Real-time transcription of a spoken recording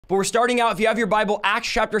But we're starting out, if you have your Bible, Acts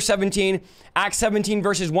chapter 17, Acts 17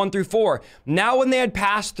 verses 1 through 4. Now when they had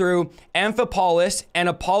passed through Amphipolis and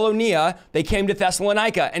Apollonia, they came to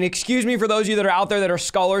Thessalonica. And excuse me for those of you that are out there that are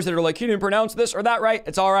scholars that are like, you didn't pronounce this or that right.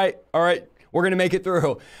 It's all right. All right. We're going to make it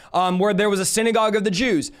through. Where there was a synagogue of the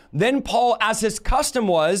Jews. Then Paul, as his custom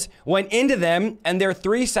was, went into them and for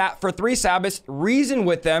 3 Sabbaths reasoned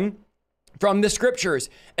with them from the scriptures,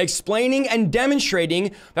 explaining and demonstrating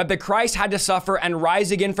that the Christ had to suffer and rise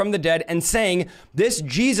again from the dead, and saying, this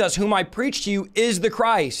Jesus whom I preach to you is the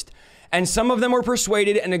Christ. And some of them were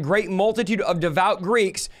persuaded, and a great multitude of devout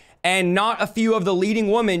Greeks and not a few of the leading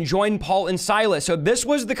women joined Paul and Silas. So this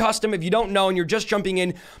was the custom. If you don't know and you're just jumping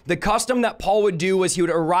in, the custom that Paul would do was he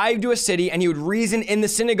would arrive to a city and he would reason in the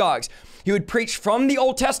synagogues. He would preach from the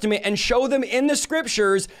Old Testament and show them in the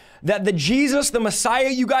scriptures that the Jesus, the Messiah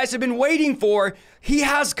you guys have been waiting for, he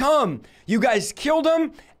has come. You guys killed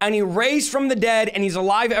him and he raised from the dead and he's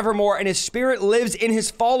alive evermore and his spirit lives in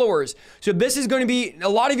his followers. So this is going to be, a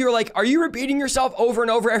lot of you are like, are you repeating yourself over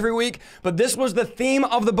and over every week? But this was the theme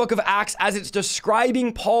of the book of Acts as it's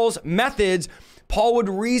describing Paul's methods. Paul would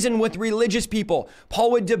reason with religious people.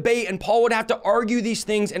 Paul would debate and Paul would have to argue these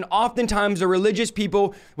things. And oftentimes the religious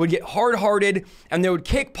people would get hard-hearted and they would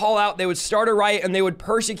kick Paul out. They would start a riot and they would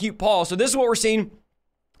persecute Paul. So this is what we're seeing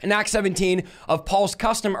in Acts 17 of Paul's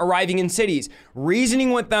custom arriving in cities,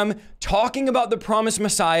 reasoning with them, talking about the promised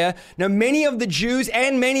Messiah. Now, many of the Jews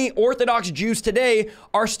and many Orthodox Jews today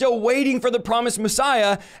are still waiting for the promised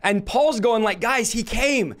Messiah. And Paul's going like, guys, he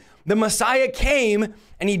came. The Messiah came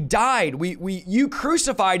and he died. You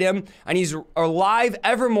crucified him and he's alive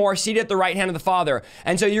evermore, seated at the right hand of the Father.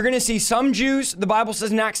 And so you're going to see some Jews, the Bible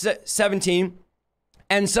says in Acts 17,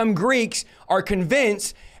 and some Greeks are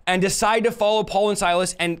convinced and decide to follow Paul and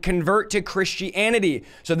Silas and convert to Christianity.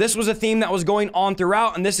 So this was a theme that was going on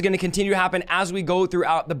throughout, and this is going to continue to happen as we go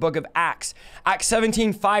throughout the book of Acts. Acts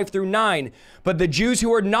 17, 5 through 9. But the Jews who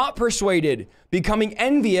were not persuaded, becoming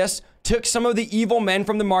envious, took some of the evil men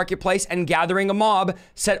from the marketplace and gathering a mob,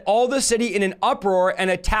 set all the city in an uproar and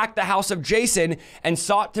attacked the house of Jason and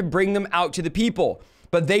sought to bring them out to the people.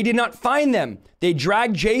 But they did not find them. They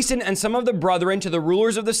dragged Jason and some of the brethren to the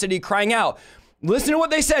rulers of the city, crying out. Listen to what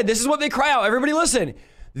they said. This is what they cry out. Everybody listen.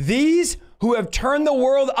 These who have turned the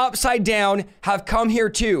world upside down have come here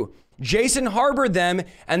too. Jason harbored them,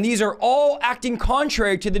 and these are all acting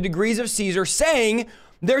contrary to the degrees of Caesar, saying,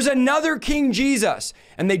 there's another King Jesus.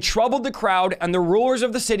 And they troubled the crowd and the rulers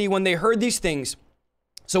of the city when they heard these things.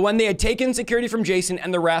 So when they had taken security from Jason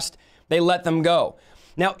and the rest, they let them go.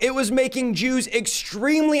 Now, it was making Jews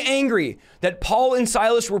extremely angry that Paul and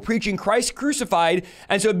Silas were preaching Christ crucified.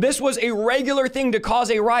 And so this was a regular thing to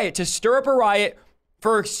cause a riot, to stir up a riot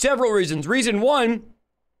for several reasons. Reason one,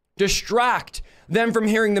 distract them from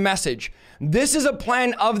hearing the message. This is a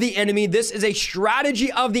plan of the enemy. This is a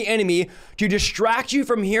strategy of the enemy to distract you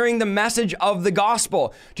from hearing the message of the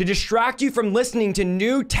gospel, to distract you from listening to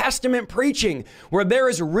New Testament preaching, where there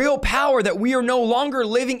is real power that we are no longer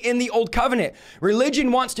living in the old covenant.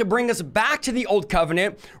 Religion wants to bring us back to the old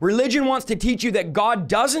covenant. Religion wants to teach you that God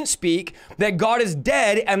doesn't speak, that God is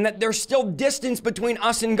dead, and that there's still distance between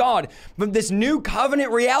us and God. But this new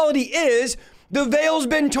covenant reality is the veil's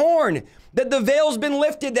been torn. That the veil's been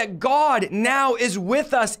lifted, that God now is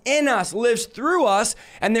with us, in us, lives through us,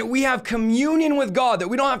 and that we have communion with God, that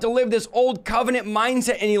we don't have to live this old covenant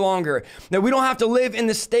mindset any longer, that we don't have to live in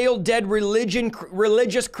the stale, dead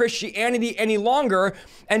religious Christianity any longer.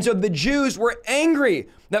 And so the Jews were angry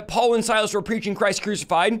that Paul and Silas were preaching Christ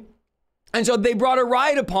crucified. And so they brought a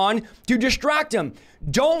riot upon to distract them.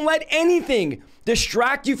 Don't let anything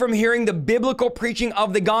distract you from hearing the biblical preaching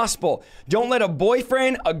of the gospel. Don't let a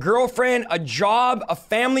boyfriend, a girlfriend, a job, a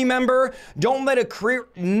family member, don't let a career,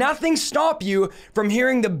 nothing stop you from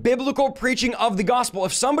hearing the biblical preaching of the gospel.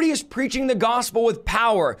 If somebody is preaching the gospel with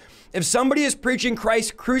power, if somebody is preaching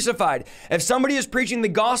Christ crucified, if somebody is preaching the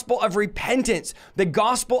gospel of repentance, the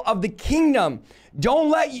gospel of the kingdom,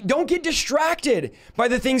 don't get distracted by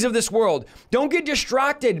the things of this world. Don't get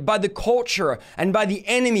distracted by the culture and by the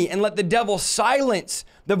enemy and let the devil silence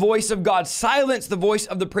the voice of God, silence the voice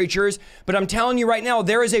of the preachers. But I'm telling you right now,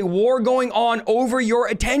 there is a war going on over your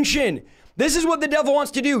attention. This is what the devil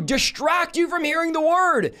wants to do, distract you from hearing the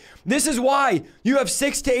word. This is why you have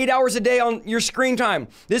 6 to 8 hours a day on your screen time.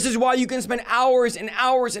 This is why you can spend hours and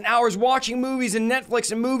hours and hours watching movies and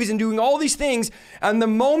Netflix and movies and doing all these things. And the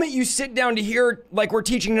moment you sit down to hear, like we're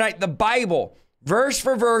teaching tonight, the Bible, verse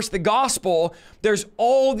for verse, the gospel, there's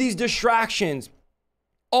all these distractions.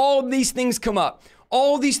 All these things come up.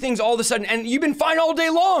 all these things all of a sudden, and you've been fine all day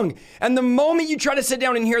long. And the moment you try to sit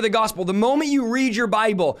down and hear the gospel, the moment you read your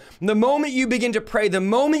Bible, the moment you begin to pray, the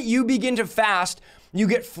moment you begin to fast, you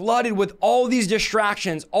get flooded with all these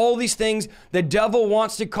distractions, all these things. The devil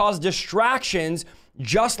wants to cause distractions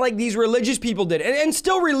just like these religious people did. And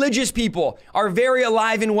still religious people are very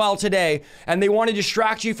alive and well today, and they want to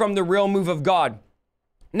distract you from the real move of God.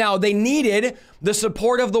 Now, they needed the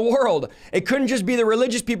support of the world. It couldn't just be the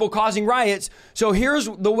religious people causing riots. So here's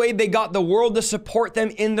the way they got the world to support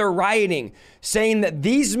them in their rioting, saying that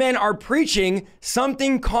these men are preaching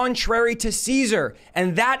something contrary to Caesar,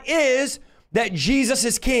 and that is that Jesus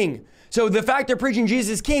is king. So the fact they're preaching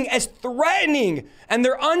Jesus is king is threatening, and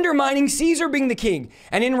they're undermining Caesar being the king.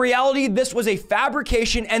 And in reality, this was a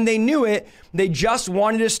fabrication, and they knew it. They just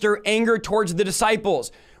wanted to stir anger towards the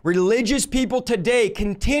disciples. Religious people today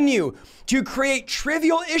continue to create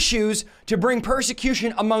trivial issues to bring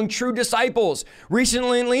persecution among true disciples.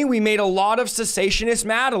 Recently, we made a lot of cessationists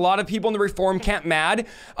mad, a lot of people in the Reform camp mad,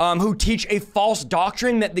 who teach a false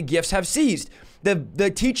doctrine that the gifts have ceased.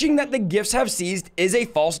 The teaching that the gifts have ceased is a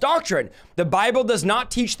false doctrine. The Bible does not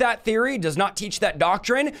teach that theory, does not teach that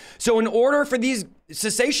doctrine. So in order for these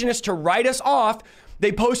cessationists to write us off,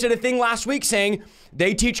 they posted a thing last week saying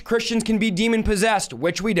they teach Christians can be demon possessed,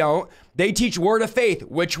 which we don't. They teach word of faith,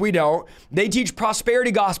 which we don't. They teach prosperity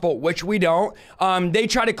gospel, which we don't. They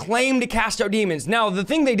try to claim to cast out demons. Now, the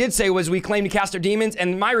thing they did say was we claim to cast out demons,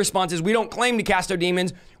 and my response is we don't claim to cast out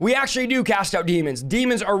demons. We actually do cast out demons.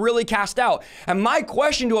 Demons are really cast out. And my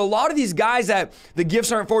question to a lot of these guys that the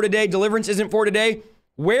gifts aren't for today, deliverance isn't for today,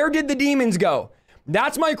 where did the demons go?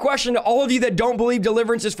 That's my question to all of you that don't believe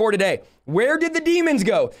deliverance is for today. Where did the demons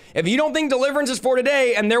go? If you don't think deliverance is for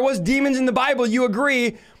today and there was demons in the Bible, you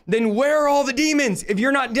agree, then where are all the demons? If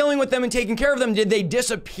you're not dealing with them and taking care of them, did they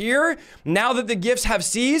disappear now that the gifts have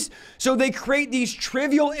ceased? So they create these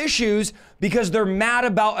trivial issues because they're mad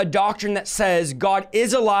about a doctrine that says God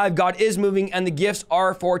is alive, God is moving, and the gifts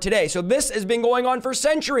are for today. So this has been going on for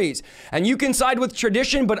centuries. And you can side with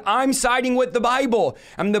tradition, but I'm siding with the Bible.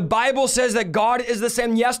 And the Bible says that God is the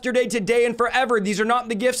same yesterday, today, and forever. These are not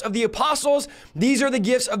the gifts of the apostles. These are the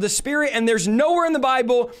gifts of the Spirit. And there's nowhere in the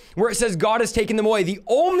Bible where it says God has taken them away. The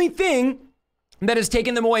only thing that has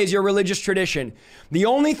taken them away is your religious tradition. The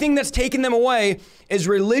only thing that's taken them away is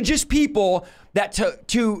religious people that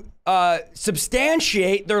to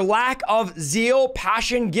substantiate their lack of zeal,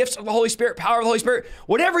 passion, gifts of the Holy Spirit, power of the Holy Spirit,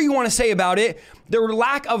 whatever you want to say about it, their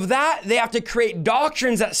lack of that, they have to create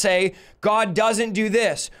doctrines that say God doesn't do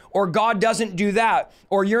this, or God doesn't do that,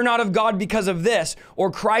 or you're not of God because of this,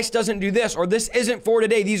 or Christ doesn't do this, or this isn't for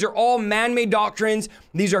today. These are all man-made doctrines.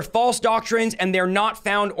 These are false doctrines, and they're not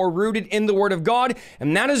found or rooted in the Word of God.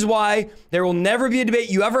 And that is why there will never be a debate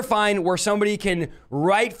you ever find where somebody can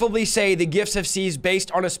rightfully say the gifts have ceased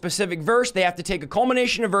based on a specific verse. They have to take a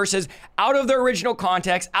culmination of verses out of their original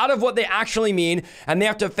context, out of what they actually mean, and they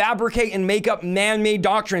have to fabricate and make up man-made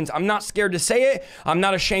doctrines. I'm not scared to say it. I'm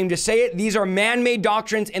not ashamed to say it. These are man-made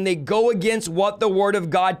doctrines, and they go against what the Word of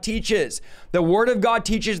God teaches. The Word of God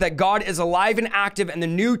teaches that God is alive and active, and the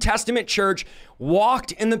New Testament church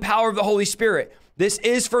walked in the power of the Holy Spirit. This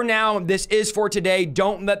is for now. This is for today.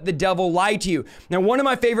 Don't let the devil lie to you. Now, one of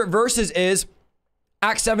my favorite verses is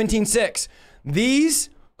Acts 17:6. These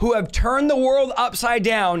who have turned the world upside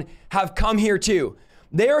down have come here too.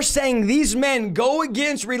 They are saying these men go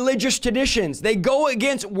against religious traditions. They go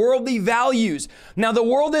against worldly values. Now, the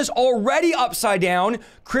world is already upside down.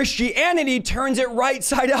 Christianity turns it right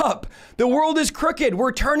side up. The world is crooked.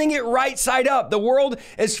 We're turning it right side up. The world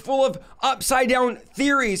is full of upside down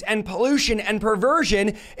theories and pollution and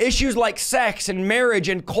perversion. Issues like sex and marriage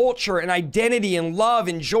and culture and identity and love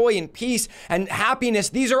and joy and peace and happiness.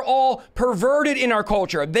 These are all perverted in our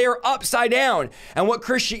culture. They are upside down. And what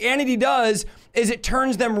Christianity does is it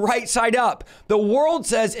turns them right side up. The world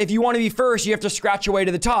says if you want to be first, you have to scratch your way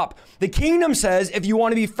to the top. The kingdom says if you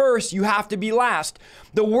want to be first, you have to be last.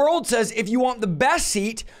 The world says if you want the best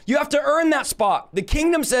seat, you have to earn that spot. The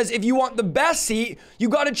kingdom says if you want the best seat, you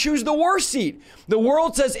got to choose the worst seat. The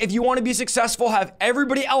world says if you want to be successful, have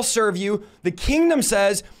everybody else serve you. The kingdom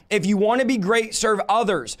says if you want to be great, serve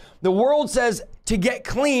others. The world says to get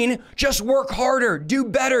clean, just work harder, do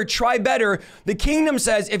better, try better. The kingdom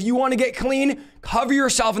says if you want to get clean, cover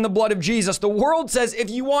yourself in the blood of Jesus. The world says if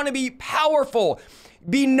you want to be powerful,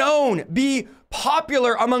 be known, be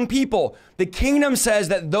popular among people. The kingdom says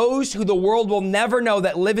that those who the world will never know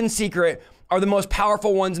that live in secret are the most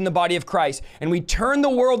powerful ones in the body of Christ. And we turn the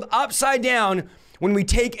world upside down when we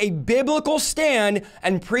take a biblical stand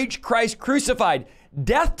and preach Christ crucified.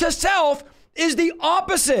 Death to self is the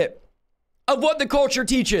opposite of what the culture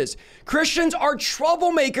teaches. Christians are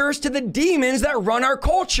troublemakers to the demons that run our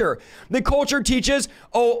culture. The culture teaches,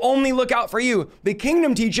 oh, only look out for you. The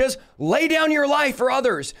kingdom teaches, lay down your life for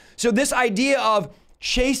others. So this idea of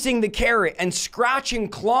chasing the carrot and scratching,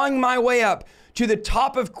 clawing my way up to the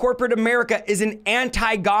top of corporate America is an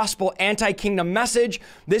anti-gospel, anti-kingdom message.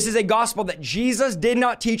 This is a gospel that Jesus did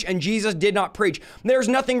not teach and Jesus did not preach. There's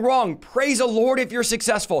nothing wrong. Praise the Lord if you're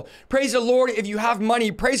successful. Praise the Lord if you have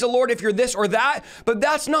money. Praise the Lord if you're this or that. But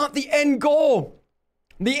that's not the end goal.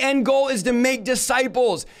 The end goal is to make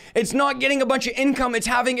disciples. It's not getting a bunch of income. It's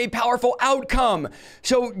having a powerful outcome.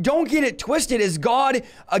 So don't get it twisted. Is God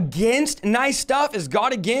against nice stuff? Is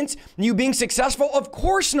God against you being successful? Of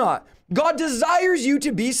course not. God desires you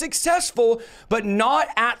to be successful, but not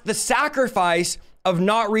at the sacrifice of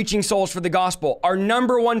not reaching souls for the gospel. Our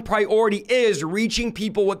number one priority is reaching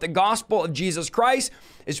people with the gospel of Jesus Christ,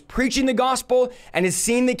 is preaching the gospel, and is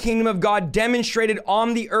seeing the kingdom of God demonstrated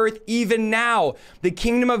on the earth even now. The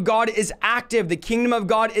kingdom of God is active. The kingdom of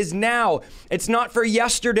God is now. It's not for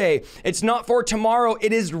yesterday. It's not for tomorrow.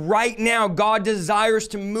 It is right now. God desires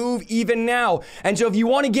to move even now. And so if you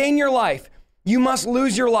want to gain your life, you must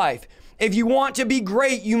lose your life. If you want to be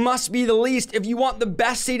great, you must be the least. If you want the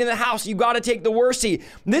best seat in the house, you got to take the worst seat.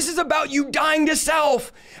 This is about you dying to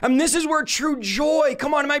self. And this is where true joy,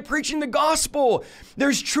 come on, am I preaching the gospel?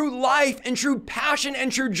 There's true life and true passion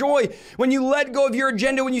and true joy when you let go of your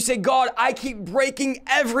agenda, when you say, God, I keep breaking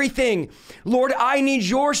everything. Lord, I need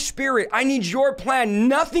your spirit. I need your plan.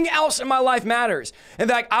 Nothing else in my life matters. In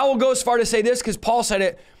fact, I will go as far to say this because Paul said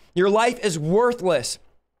it, your life is worthless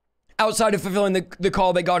outside of fulfilling the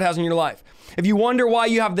call that God has in your life. If you wonder why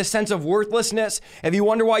you have this sense of worthlessness, if you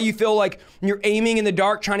wonder why you feel like you're aiming in the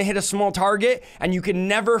dark trying to hit a small target and you can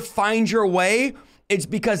never find your way, it's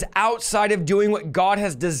because outside of doing what God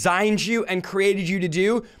has designed you and created you to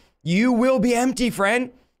do, you will be empty, friend.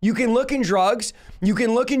 You can look in drugs, you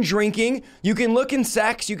can look in drinking, you can look in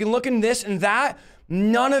sex, you can look in this and that.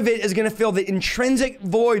 None of it is going to fill the intrinsic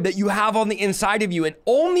void that you have on the inside of you. And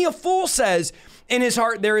only a fool says in his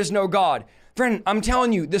heart, there is no God. Friend, I'm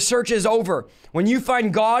telling you, the search is over. When you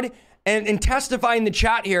find God and testify in the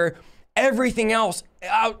chat here, everything else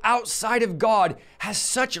outside of God has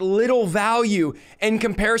such little value in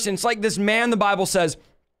comparison. It's like this man, the Bible says,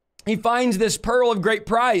 he finds this pearl of great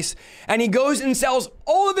price and he goes and sells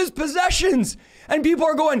all of his possessions. And people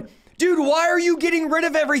are going, dude, why are you getting rid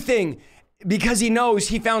of everything? Because he knows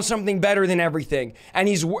he found something better than everything. And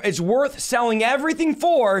it's worth selling everything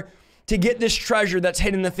for to get this treasure that's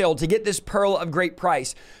hidden in the field, to get this pearl of great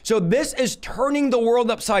price. So this is turning the world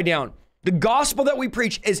upside down. The gospel that we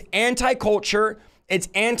preach is anti-culture. It's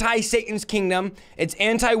anti-Satan's kingdom. It's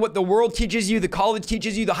anti what the world teaches you, the college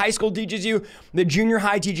teaches you, the high school teaches you, the junior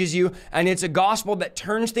high teaches you. And it's a gospel that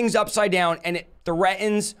turns things upside down and it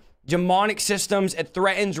threatens demonic systems, it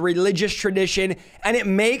threatens religious tradition, and it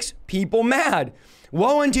makes people mad.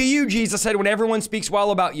 Woe unto you, Jesus said, when everyone speaks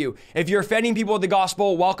well about you. If you're offending people with the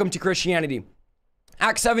gospel, welcome to Christianity.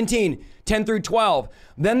 Acts 17, 10 through 12.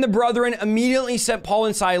 Then the brethren immediately sent Paul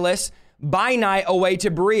and Silas by night away to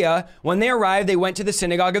Berea. When they arrived, they went to the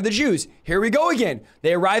synagogue of the Jews. Here we go again.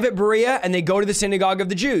 They arrive at Berea and they go to the synagogue of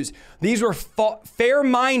the Jews. These were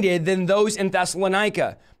fair-minded than those in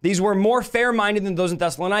Thessalonica. These were more fair-minded than those in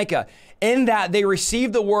Thessalonica, in that they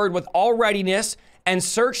received the word with all readiness and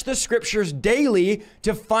searched the scriptures daily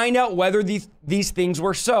to find out whether these things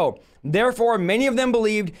were so. Therefore, many of them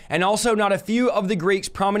believed, and also not a few of the Greeks,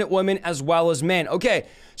 prominent women as well as men. Okay,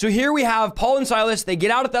 so here we have Paul and Silas. They get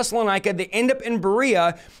out of Thessalonica. They end up in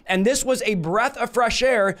Berea, and this was a breath of fresh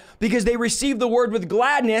air because they received the word with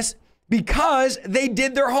gladness because they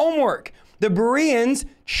did their homework. The Bereans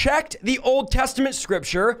checked the Old Testament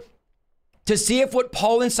scripture to see if what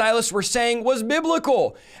Paul and Silas were saying was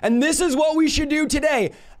biblical. And this is what we should do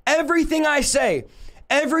today. Everything I say,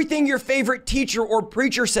 everything your favorite teacher or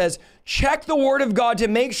preacher says, check the word of God to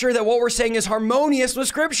make sure that what we're saying is harmonious with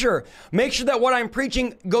scripture. Make sure that what I'm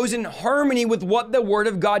preaching goes in harmony with what the word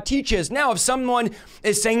of God teaches. Now, if someone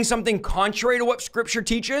is saying something contrary to what scripture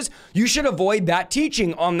teaches, you should avoid that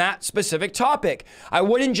teaching on that specific topic. I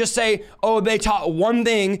wouldn't just say, oh, they taught one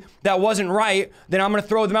thing that wasn't right, then I'm going to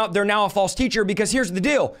throw them out. They're now a false teacher, because here's the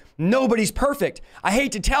deal. Nobody's perfect. I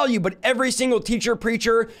hate to tell you, but every single teacher,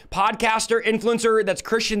 preacher, podcaster, influencer that's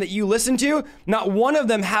Christian that you listen to, not one of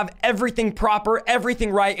them have everything proper,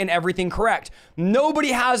 everything right, and everything correct.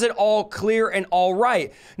 Nobody has it all clear and all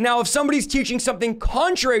right. Now, if somebody's teaching something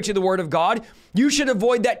contrary to the word of God, you should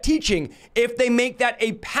avoid that teaching. If they make that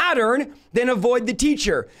a pattern, then avoid the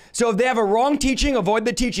teacher. So if they have a wrong teaching, avoid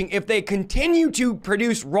the teaching. If they continue to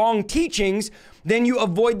produce wrong teachings, then you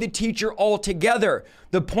avoid the teacher altogether.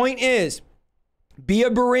 The point is, be a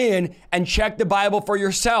Berean and check the Bible for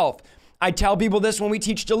yourself. I tell people this when we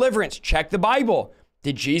teach deliverance. Check the Bible.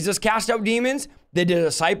 Did Jesus cast out demons? Did the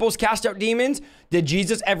disciples cast out demons? Did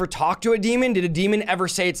Jesus ever talk to a demon? Did a demon ever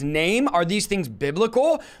say its name? Are these things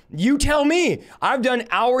biblical? You tell me. I've done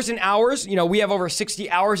hours and hours. We have over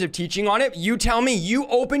 60 hours of teaching on it. You tell me. You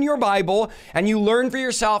open your Bible and you learn for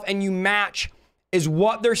yourself and you match, is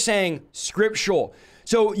what they're saying scriptural.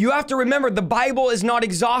 So you have to remember, the Bible is not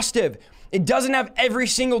exhaustive. It doesn't have every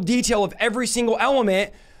single detail of every single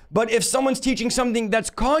element. But if someone's teaching something that's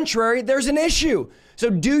contrary, there's an issue. So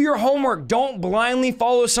do your homework. Don't blindly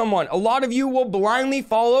follow someone. A lot of you will blindly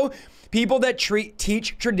follow people that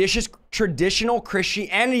teach traditional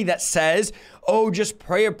Christianity that says, oh, just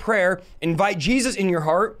pray a prayer, invite Jesus in your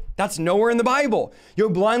heart. That's nowhere in the Bible. You'll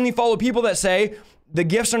blindly follow people that say, the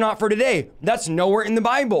gifts are not for today. That's nowhere in the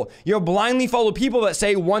Bible. You'll blindly follow people that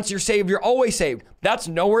say, once you're saved, you're always saved. That's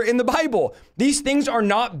nowhere in the Bible. These things are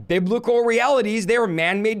not biblical realities. They are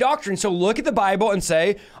man-made doctrines. So look at the Bible and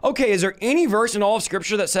say, okay, is there any verse in all of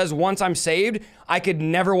Scripture that says, once I'm saved, I could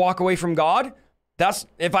never walk away from God?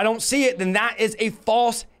 If I don't see it, then that is a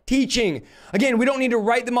false teaching. Again, we don't need to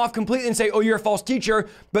write them off completely and say, oh, you're a false teacher,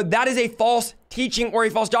 but that is a false teaching or a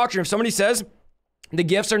false doctrine. If somebody says, the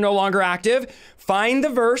gifts are no longer active, find the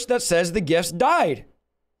verse that says the gifts died.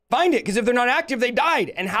 Find it, because if they're not active, they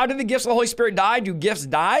died. And how did the gifts of the Holy Spirit die? Do gifts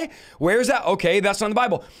die? Where's that? Okay, that's not in the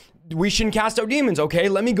Bible. We shouldn't cast out demons. Okay,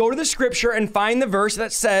 let me go to the scripture and find the verse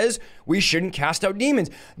that says we shouldn't cast out demons.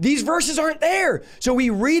 These verses aren't there. So we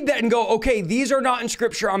read that and go, okay, these are not in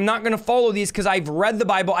scripture. I'm not going to follow these because I've read the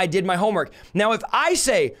Bible. I did my homework. Now, if I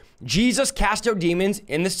say Jesus cast out demons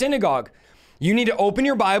in the synagogue, you need to open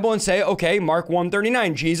your Bible and say, okay, Mark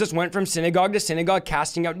 1:39, Jesus went from synagogue to synagogue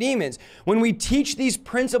casting out demons. When we teach these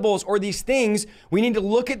principles or these things, we need to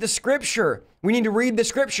look at the scripture. We need to read the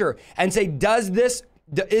scripture and say,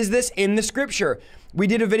 is this in the scripture? We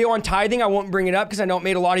did a video on tithing. I won't bring it up because I know it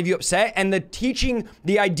made a lot of you upset. And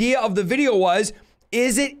the idea of the video was,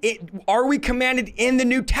 are we commanded in the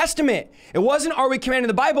New Testament? It wasn't, are we commanded in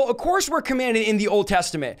the Bible? Of course we're commanded in the Old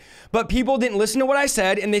Testament. But people didn't listen to what I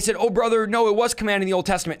said and they said, oh brother, no, it was commanded in the Old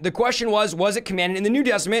Testament. The question was it commanded in the New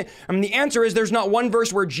Testament? The answer is there's not one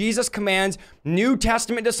verse where Jesus commands New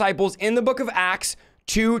Testament disciples in the book of Acts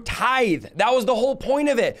to tithe. That was the whole point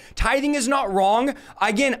of it. Tithing is not wrong.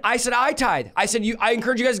 Again, I said I tithe. I said I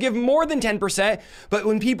encourage you guys to give more than 10%, but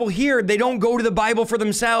when people hear, they don't go to the Bible for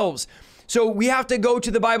themselves. So we have to go to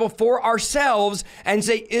the Bible for ourselves and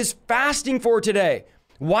say, is fasting for today?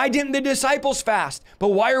 Why didn't the disciples fast? But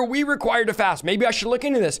why are we required to fast? Maybe I should look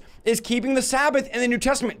into this. Is keeping the Sabbath in the New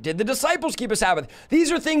Testament? Did the disciples keep a Sabbath? These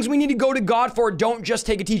are things we need to go to God for. Don't just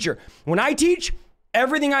take a teacher. When I teach,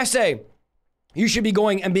 everything I say, you should be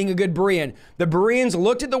going and being a good Berean. The Bereans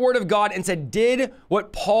looked at the word of God and said, did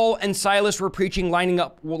what Paul and Silas were preaching line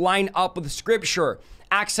up with the scripture?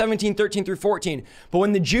 Acts 17:13-14. But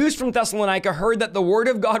when the Jews from Thessalonica heard that the word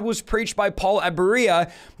of God was preached by Paul at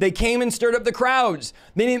Berea, they came and stirred up the crowds.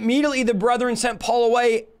 Then immediately the brethren sent Paul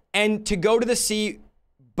away and to go to the sea,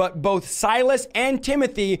 but both Silas and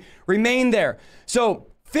Timothy remained there. So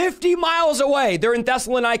 50 miles away, they're in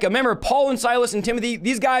Thessalonica. Remember, Paul and Silas and Timothy,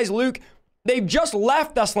 these guys, Luke, they've just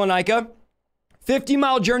left Thessalonica,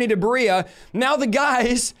 50-mile journey to Berea. Now the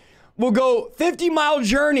guys will go 50-mile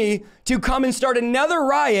journey to come and start another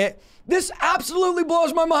riot. This absolutely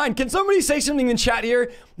blows my mind. Can somebody say something in chat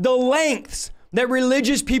here? The lengths that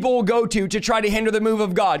religious people will go to try to hinder the move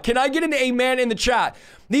of God. Can I get an amen in the chat?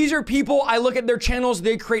 These are people, I look at their channels,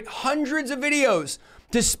 they create hundreds of videos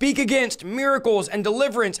to speak against miracles and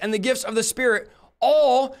deliverance and the gifts of the Spirit,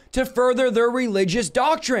 all to further their religious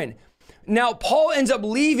doctrine. Now, Paul ends up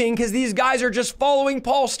leaving because these guys are just following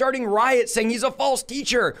Paul, starting riots, saying he's a false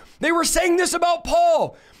teacher. They were saying this about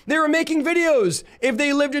Paul. They were making videos if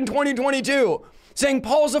they lived in 2022, saying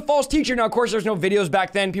Paul's a false teacher. Now, of course, there's no videos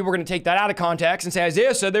back then. People were going to take that out of context and say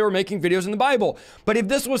Isaiah said they were making videos in the Bible. But if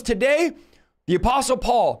this was today, the Apostle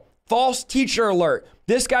Paul, false teacher alert.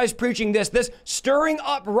 This guy's preaching this stirring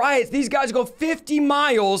up riots. These guys go 50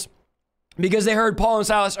 miles because they heard Paul and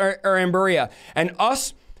Silas are in Berea. And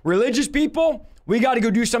us, religious people, we got to go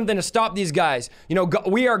do something to stop these guys.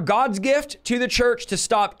 We are God's gift to the church to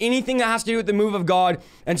stop anything that has to do with the move of God.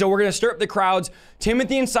 And so we're going to stir up the crowds.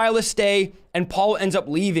 Timothy and Silas stay, and Paul ends up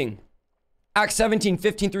leaving. Acts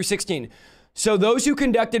 17:15-16. So those who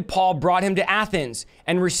conducted Paul brought him to Athens,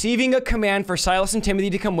 and receiving a command for Silas and Timothy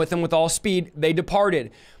to come with him with all speed, they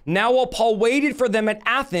departed. Now while Paul waited for them at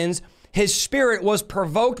Athens, his spirit was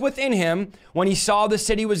provoked within him when he saw the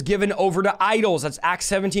city was given over to idols. That's Acts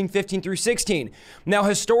 17, 15 through 16. Now,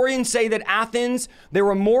 historians say that Athens, there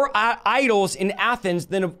were more idols in Athens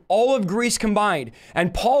than of all of Greece combined.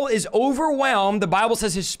 And Paul is overwhelmed. The Bible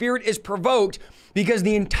says his spirit is provoked because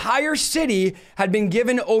the entire city had been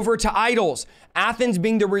given over to idols. Athens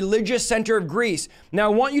being the religious center of Greece. Now,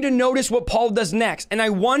 I want you to notice what Paul does next. And I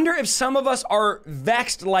wonder if some of us are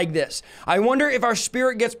vexed like this. I wonder if our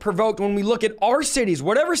spirit gets provoked when we look at our cities,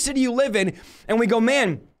 whatever city you live in, and we go,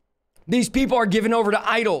 man, these people are given over to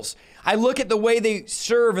idols. I look at the way they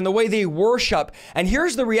serve and the way they worship. And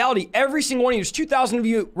here's the reality. Every single one of you, there's 2,000 of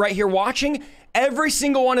you right here watching. Every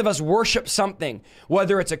single one of us worship something,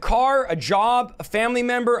 whether it's a car, a job, a family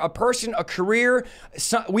member, a person, a career.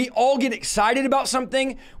 We all get excited about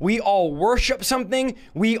something. We all worship something.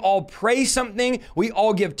 We all praise something. We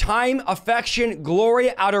all give time, affection,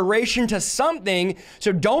 glory, adoration to something.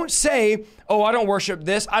 So don't say, oh, I don't worship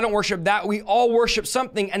this. I don't worship that. We all worship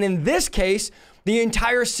something. And in this case, the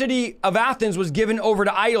entire city of Athens was given over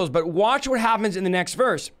to idols. But watch what happens in the next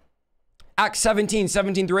verse. Acts 17,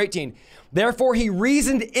 17 through 18. Therefore, he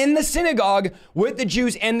reasoned in the synagogue with the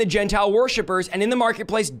Jews and the Gentile worshipers, and in the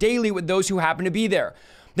marketplace daily with those who happened to be there.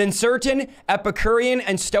 Then certain Epicurean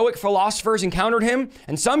and Stoic philosophers encountered him,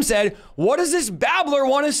 and some said, what does this babbler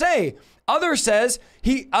want to say? Others said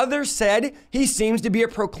he seems to be a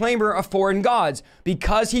proclaimer of foreign gods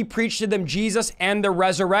because he preached to them Jesus and the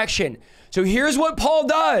resurrection. So here's what Paul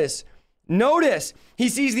does. Notice, he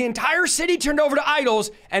sees the entire city turned over to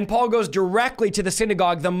idols, and Paul goes directly to the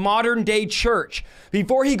synagogue, the modern day church.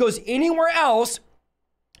 Before he goes anywhere else,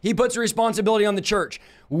 he puts responsibility on the church.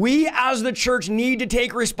 We as the church need to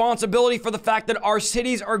take responsibility for the fact that our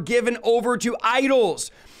cities are given over to idols.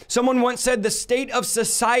 Someone once said the state of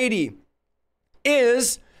society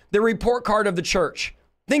is the report card of the church.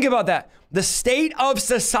 Think about that. The state of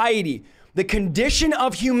society, the condition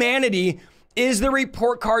of humanity is the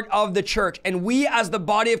report card of the church. And we as the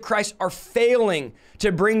body of Christ are failing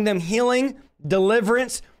to bring them healing,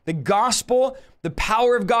 deliverance, the gospel, the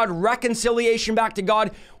power of God, reconciliation back to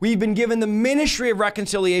God. We've been given the ministry of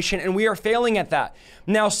reconciliation and we are failing at that.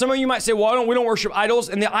 Now, some of you might say, well, we don't worship idols.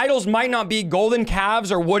 And the idols might not be golden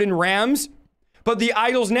calves or wooden rams, but the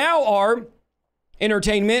idols now are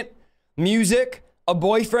entertainment, music, a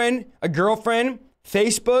boyfriend, a girlfriend,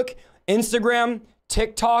 Facebook, Instagram,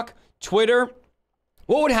 TikTok, Twitter.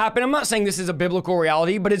 What would happen? I'm not saying this is a biblical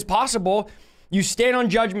reality, but it's possible. You stand on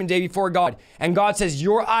judgment day before God and God says,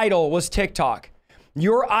 your idol was TikTok.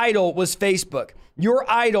 Your idol was Facebook. Your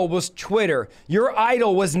idol was Twitter. Your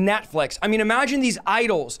idol was Netflix. I mean, imagine these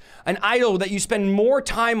idols, an idol that you spend more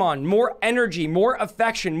time on, more energy, more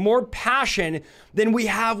affection, more passion than we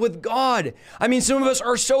have with God. I mean, some of us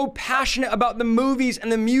are so passionate about the movies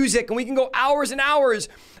and the music, and we can go hours and hours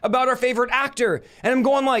about our favorite actor. And I'm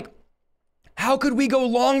going like, how could we go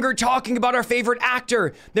longer talking about our favorite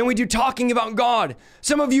actor than we do talking about God?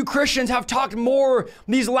 Some of you Christians have talked more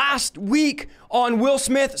these last week on Will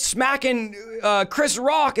Smith smacking Chris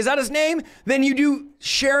Rock, is that his name? Than you do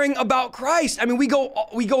sharing about Christ. I mean, we go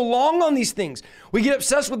long on these things. We get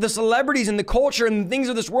obsessed with the celebrities and the culture and the things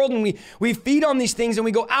of this world, and we feed on these things, and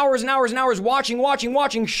we go hours and hours and hours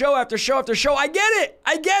watching show after show after show. I get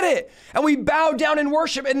it. And we bow down in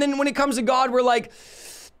worship, and then when it comes to God, we're like,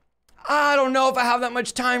 I don't know if I have that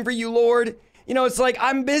much time for you, Lord. You know, it's like,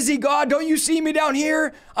 I'm busy, God. Don't you see me down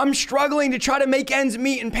here? I'm struggling to try to make ends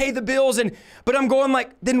meet and pay the bills. But I'm going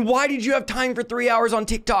like, then why did you have time for 3 hours on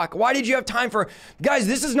TikTok? Why did you have time for, guys,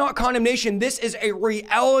 this is not condemnation. This is a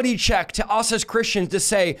reality check to us as Christians to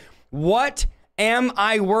say, what am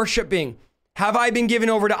I worshiping? Have I been given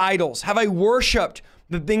over to idols? Have I worshiped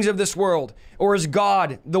the things of this world? Or is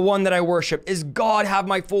God the one that I worship? Is God have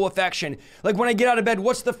my full affection? Like when I get out of bed,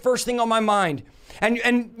 what's the first thing on my mind?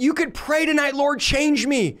 And you could pray tonight, Lord, change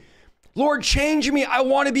me. Lord, change me. I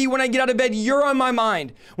want to be, when I get out of bed, you're on my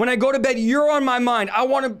mind. When I go to bed, you're on my mind. I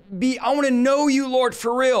want to know you, Lord,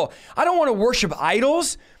 for real. I don't want to worship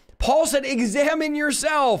idols. Paul said, examine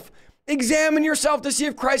yourself. Examine yourself to see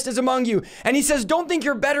if Christ is among you. And he says, don't think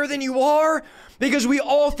you're better than you are, because we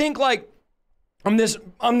all think like, I'm this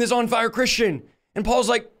on fire Christian. And Paul's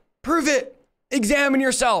like, prove it. Examine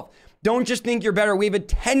yourself. Don't just think you're better. We have a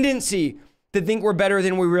tendency to think we're better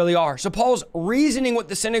than we really are. So Paul's reasoning with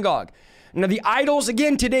the synagogue. Now the idols,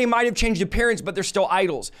 again, today might have changed appearance, but they're still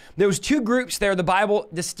idols. There was two groups there the Bible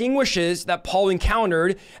distinguishes that Paul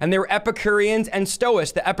encountered, and they were Epicureans and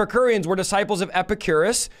Stoics. The Epicureans were disciples of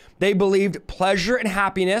Epicurus. They believed pleasure and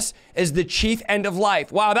happiness is the chief end of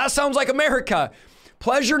life. Wow, that sounds like America.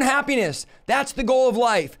 Pleasure and happiness, that's the goal of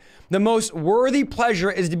life. The most worthy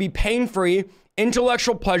pleasure is to be pain-free.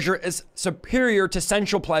 Intellectual pleasure is superior to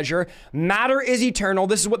sensual pleasure. Matter is eternal.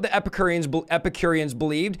 This is what the Epicureans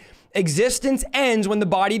believed. Existence ends when the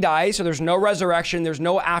body dies, so there's no resurrection, there's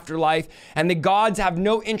no afterlife, and the gods have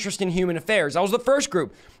no interest in human affairs. That was the first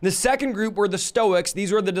group. The second group were the Stoics.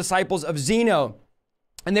 These were the disciples of Zeno.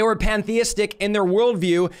 And they were pantheistic in their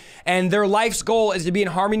worldview, and their life's goal is to be in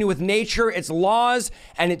harmony with nature, its laws,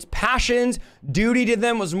 and its passions. Duty to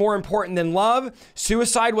them was more important than love.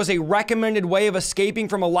 Suicide was a recommended way of escaping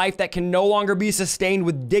from a life that can no longer be sustained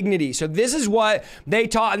with dignity. So this is what they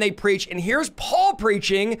taught and they preached. And here's Paul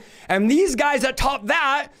preaching, and these guys that taught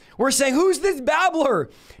that were saying, who's this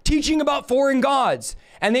babbler teaching about foreign gods?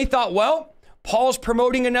 And they thought, well, Paul's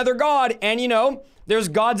promoting another god, and there's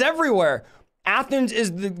gods everywhere. Athens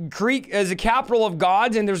is the capital of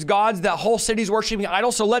gods, and there's gods that whole cities worshiping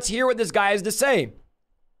idols. So let's hear what this guy has to say.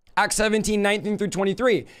 Acts 17, 19 through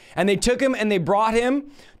 23. And they took him and they brought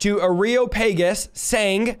him to Areopagus,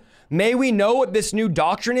 saying, may we know what this new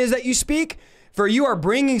doctrine is that you speak? For you are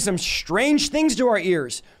bringing some strange things to our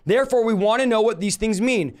ears. Therefore, we want to know what these things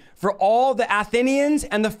mean. For all the Athenians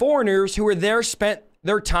and the foreigners who were there spent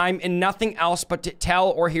their time in nothing else but to tell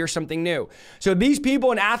or hear something new. So these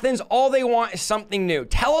people in Athens, all they want is something new.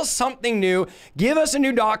 Tell us something new. Give us a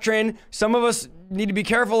new doctrine. Some of us need to be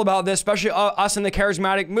careful about this, especially us in the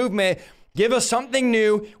charismatic movement. Give us something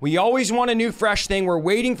new. We always want a new, fresh thing. We're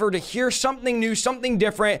waiting to hear something new, something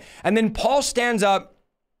different. And then Paul stands up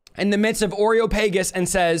in the midst of Areopagus and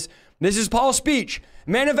says, this is Paul's speech.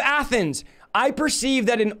 Men of Athens, I perceive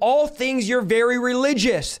that in all things you're very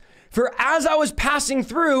religious. For as I was passing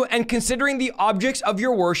through and considering the objects of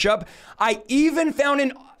your worship, I even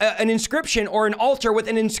found an inscription or an altar with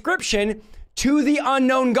an inscription to the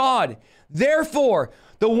unknown God. Therefore,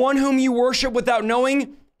 the one whom you worship without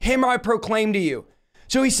knowing, him I proclaim to you.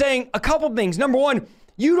 So he's saying a couple things. Number one,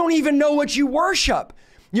 you don't even know what you worship.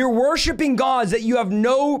 You're worshiping gods that you have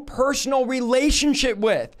no personal relationship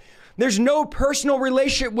with. There's no personal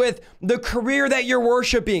relationship with the career that you're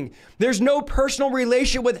worshiping. There's no personal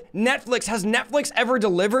relationship with Netflix. Has Netflix ever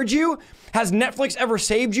delivered you? Has Netflix ever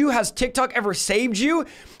saved you? Has TikTok ever saved you?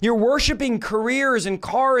 You're worshiping careers and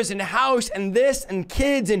cars and house and this and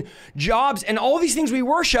kids and jobs and all these things we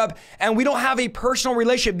worship, and we don't have a personal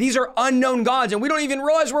relationship. These are unknown gods, and we don't even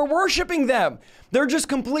realize we're worshiping them. They're just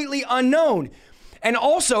completely unknown. And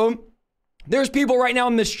also, there's people right now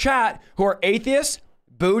in this chat who are atheists,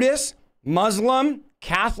 Buddhist, Muslim,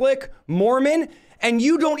 Catholic, Mormon, and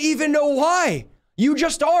you don't even know why. You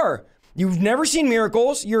just are. You've never seen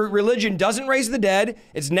miracles. Your religion doesn't raise the dead.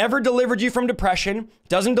 It's never delivered you from depression,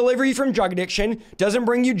 doesn't deliver you from drug addiction, doesn't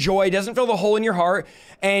bring you joy, doesn't fill the hole in your heart,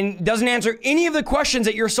 and doesn't answer any of the questions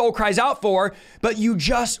that your soul cries out for, but you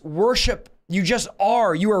just worship. You just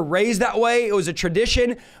are. You were raised that way. It was a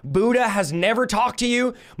tradition. Buddha has never talked to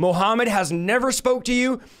you. Muhammad has never spoke to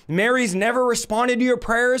you. Mary's never responded to your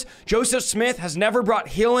prayers. Joseph Smith has never brought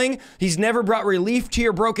healing. He's never brought relief to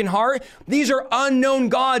your broken heart. These are unknown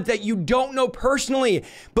gods that you don't know personally,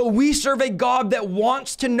 but we serve a God that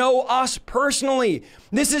wants to know us personally.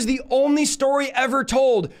 This is the only story ever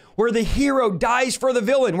told where the hero dies for the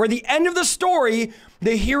villain, where the end of the story,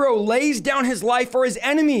 the hero lays down his life for his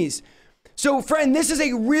enemies. So friend, this is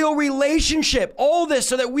a real relationship. All this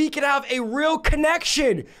so that we can have a real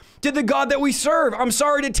connection to the God that we serve. I'm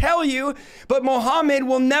sorry to tell you, but Muhammad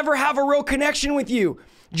will never have a real connection with you.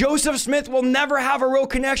 Joseph Smith will never have a real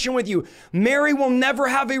connection with you. Mary will never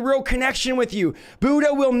have a real connection with you.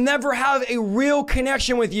 Buddha will never have a real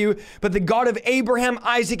connection with you. But the God of Abraham,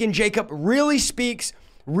 Isaac, and Jacob really speaks,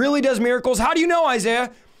 really does miracles. How do you know, Isaiah?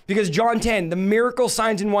 Because John 10, the miracle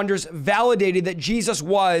signs and wonders validated that Jesus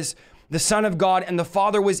was the Son of God, and the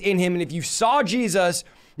Father was in him. And if you saw Jesus,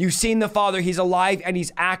 you've seen the Father. He's alive and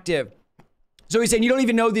he's active. So he's saying you don't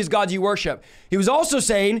even know these gods you worship. He was also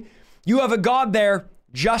saying you have a God there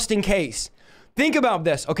just in case. Think about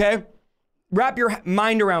this, okay? Wrap your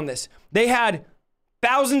mind around this. They had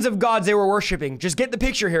thousands of gods they were worshiping. Just get the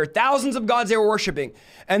picture here. Thousands of gods they were worshiping.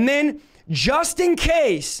 And then just in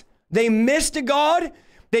case they missed a God,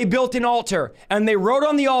 they built an altar and they wrote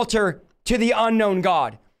on the altar to the unknown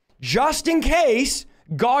God. Just in case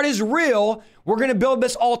God is real, we're going to build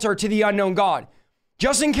this altar to the unknown God.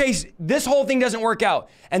 Just in case this whole thing doesn't work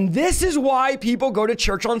out. And this is why people go to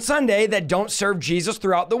church on Sunday that don't serve Jesus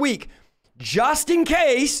throughout the week. Just in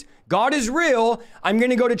case God is real, I'm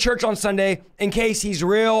going to go to church on Sunday in case he's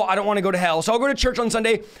real. I don't want to go to hell. So I'll go to church on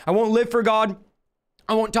Sunday. I won't live for God.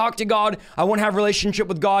 I won't talk to God. I won't have a relationship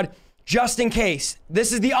with God. just in case.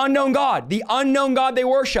 This is the unknown God they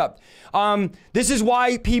worship. This is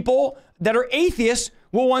why people that are atheists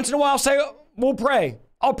will once in a while say, we'll pray.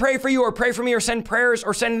 I'll pray for you, or pray for me, or send prayers,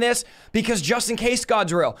 or send this, because just in case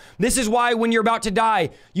God's real. This is why when you're about to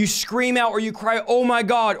die, you scream out or you cry, oh my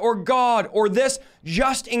God, or this,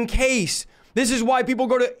 just in case. This is why people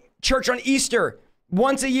go to church on Easter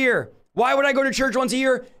once a year. Why would I go to church once a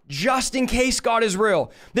year? Just in case God is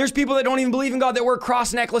real. There's people that don't even believe in God that wear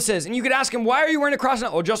cross necklaces. And you could ask them, why are you wearing a cross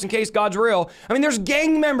necklace? Oh, just in case God's real. I mean, there's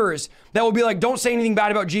gang members that will be like, don't say anything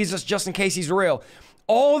bad about Jesus just in case he's real.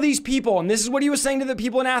 All these people, and this is what he was saying to the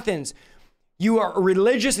people in Athens, you are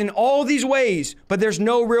religious in all these ways, but there's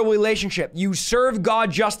no real relationship. You serve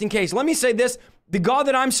God just in case. Let me say this, the God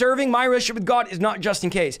that I'm serving, my relationship with God is not just in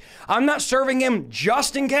case. I'm not serving him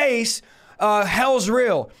just in case hell's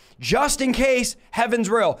real, just in case heaven's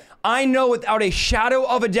real. I know without a shadow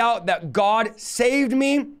of a doubt that God saved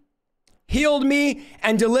me, healed me,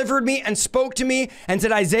 and delivered me, and spoke to me, and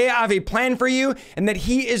said, Isaiah, I have a plan for you, and that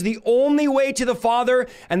he is the only way to the Father,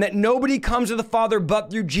 and that nobody comes to the Father but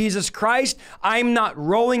through Jesus Christ. I'm not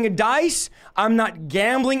rolling a dice. I'm not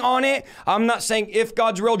gambling on it. I'm not saying if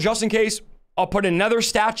God's real, just in case, I'll put another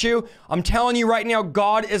statue. I'm telling you right now,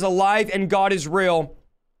 God is alive and God is real.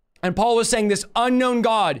 And Paul was saying this unknown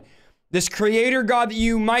God, this creator God that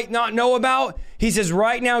you might not know about, he says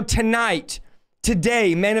right now, tonight,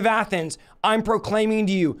 today, men of Athens, I'm proclaiming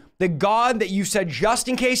to you, the God that you said just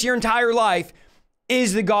in case your entire life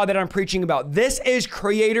is the God that I'm preaching about. This is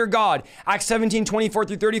creator God. Acts 17, 24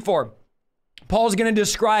 through 34. Paul's going to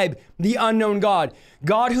describe the unknown God.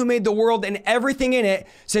 God who made the world and everything in it,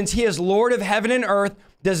 since he is Lord of heaven and earth,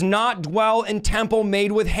 does not dwell in temple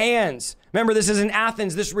made with hands. Remember, this is in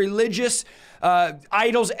Athens, this religious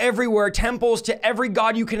idols everywhere, temples to every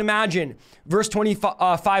god you can imagine. Verse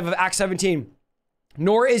 25 of Acts 17.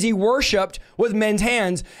 Nor is he worshiped with men's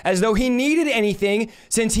hands as though he needed anything,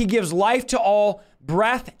 since he gives life to all,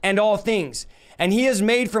 breath, and all things. And he has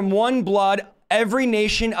made from one blood every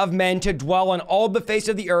nation of men to dwell on all the face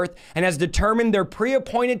of the earth, and has determined their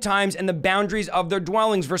pre-appointed times and the boundaries of their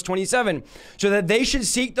dwellings. Verse 27, so that they should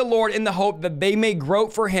seek the Lord in the hope that they may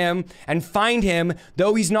grope for him and find him,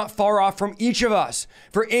 though he's not far off from each of us.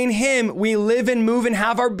 For in him we live and move and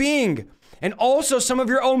have our being. And also some of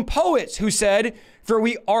your own poets who said, for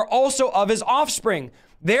we are also of his offspring.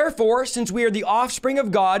 Therefore, since we are the offspring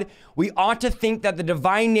of God, we ought to think that the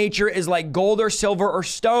divine nature is like gold or silver or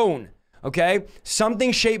stone. Okay,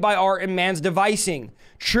 something shaped by art and man's devising.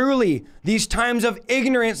 Truly, these times of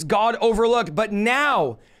ignorance God overlooked, but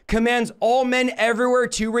now commands all men everywhere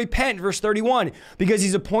to repent. Verse 31, because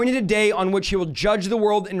he's appointed a day on which he will judge the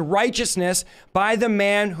world in righteousness by the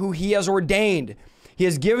man who he has ordained. He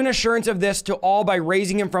has given assurance of this to all by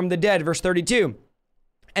raising him from the dead. Verse 32.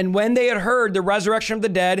 And when they had heard the resurrection of the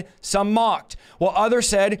dead, some mocked, while others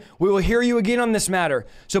said, we will hear you again on this matter.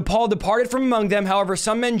 So Paul departed from among them. However,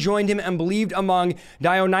 some men joined him and believed, among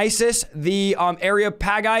Dionysius, the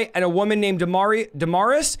Areopagi, and a woman named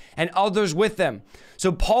Damaris, and others with them.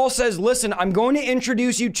 So Paul says, listen, I'm going to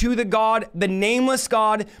introduce you to the God, the nameless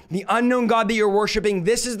God, the unknown God that you're worshiping.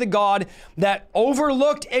 This is the God that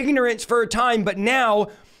overlooked ignorance for a time, but now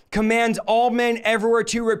commands all men everywhere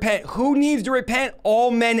to repent. Who needs to repent?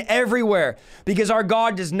 All men everywhere. Because our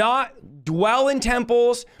God does not dwell in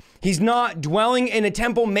temples. He's not dwelling in a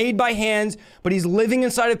temple made by hands, but he's living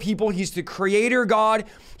inside of people. He's the creator God.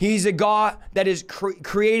 He's a God that has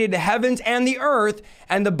created the heavens and the earth.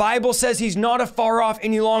 And the Bible says he's not afar off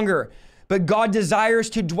any longer. But God desires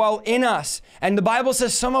to dwell in us. And the Bible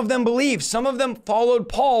says some of them believed. Some of them followed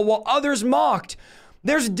Paul while others mocked.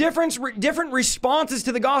 There's different responses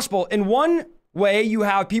to the gospel. In one way, you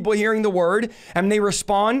have people hearing the word and they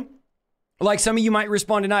respond like some of you might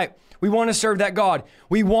respond tonight. We want to serve that God.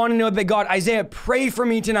 We want to know that God. Isaiah, pray for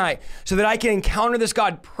me tonight so that I can encounter this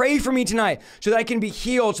God. Pray for me tonight so that I can be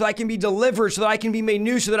healed, so that I can be delivered, so that I can be made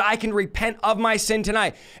new, so that I can repent of my sin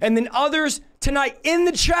tonight. And then others tonight in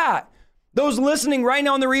the chat, those listening right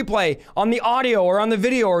now on the replay, on the audio or on the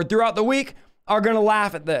video or throughout the week, are going to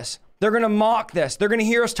laugh at this. They're going to mock this. They're going to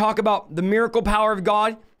hear us talk about the miracle power of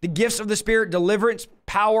God, the gifts of the Spirit, deliverance,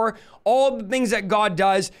 power, all the things that God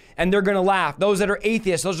does, and they're going to laugh. Those that are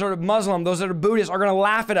atheists, those that are Muslim, those that are Buddhists are going to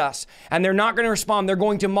laugh at us, and they're not going to respond. They're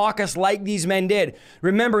going to mock us like these men did.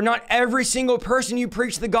 Remember, not every single person you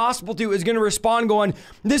preach the gospel to is going to respond going,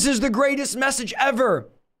 this is the greatest message ever.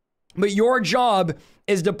 But your job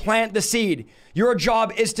is to plant the seed. Your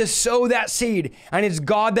job is to sow that seed, and it's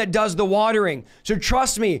God that does the watering. So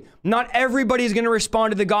trust me, not everybody is going to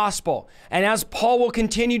respond to the gospel. And as Paul will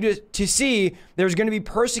continue to see, there's going to be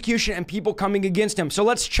persecution and people coming against him. So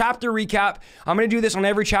let's chapter recap. I'm going to do this on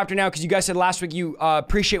every chapter now because you guys said last week you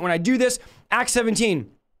appreciate when I do this. Acts 17.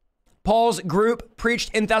 Paul's group preached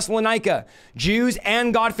in Thessalonica. Jews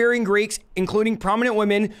and God-fearing Greeks, including prominent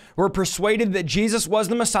women, were persuaded that Jesus was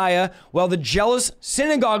the Messiah, while the jealous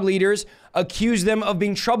synagogue leaders accused them of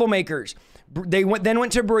being troublemakers. They then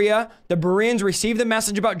went to Berea. The Bereans received the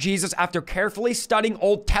message about Jesus after carefully studying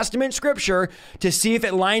Old Testament scripture to see if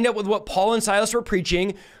it lined up with what Paul and Silas were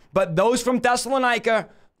preaching. But those from Thessalonica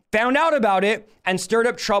found out about it and stirred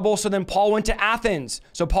up trouble. So then Paul went to Athens.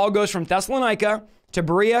 So Paul goes from Thessalonica to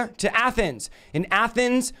Berea to Athens. In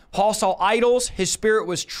Athens, Paul saw idols. His spirit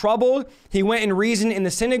was troubled. He went and reasoned in the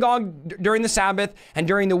synagogue during the Sabbath and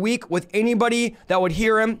during the week with anybody that would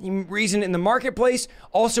hear him. He reasoned in the marketplace,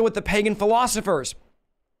 also with the pagan philosophers.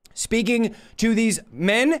 Speaking to these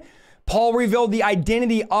men, Paul revealed the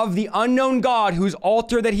identity of the unknown God whose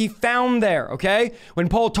altar that he found there, okay? When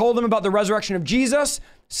Paul told them about the resurrection of Jesus,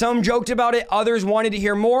 some joked about it, others wanted to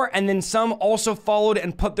hear more, and then some also followed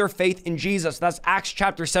and put their faith in Jesus. That's Acts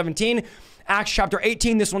chapter 17. Acts chapter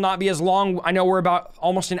 18, this will not be as long. I know we're about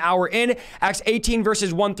almost an hour in. Acts 18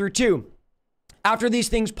 verses 1 through 2. After these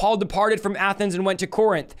things, Paul departed from Athens and went to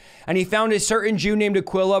Corinth, and he found a certain Jew named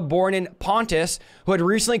Aquila, born in Pontus, who had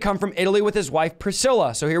recently come from Italy with his wife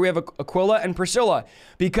Priscilla. So here we have Aquila and Priscilla.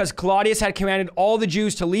 Because Claudius had commanded all the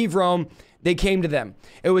Jews to leave Rome, they came to them.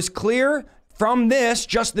 It was clear from this,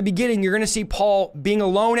 just the beginning, you're going to see Paul being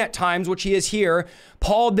alone at times, which he is here.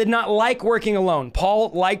 Paul did not like working alone.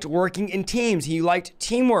 Paul liked working in teams. He liked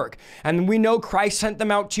teamwork. And we know Christ sent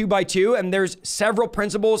them out 2 by 2. And there's several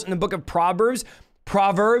principles in the book of Proverbs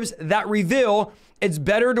that reveal it's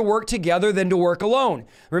better to work together than to work alone.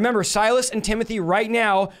 Remember, Silas and Timothy right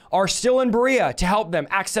now are still in Berea to help them.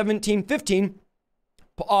 Acts 17:15.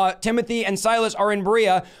 Timothy and Silas are in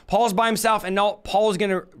Berea. Paul's by himself, and now Paul is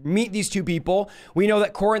going to meet these two people. We know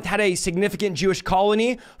that Corinth had a significant Jewish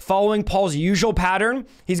colony following Paul's usual pattern.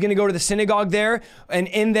 He's going to go to the synagogue there, and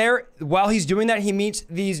in there, while he's doing that, he meets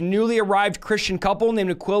these newly arrived Christian couple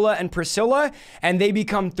named Aquila and Priscilla, and they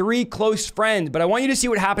become 3 close friends. But I want you to see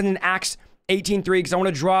what happened in Acts 18:3 because I want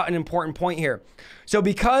to draw an important point here. So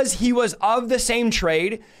because he was of the same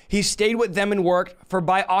trade, he stayed with them and worked, for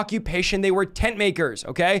by occupation they were tent makers,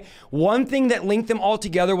 okay? One thing that linked them all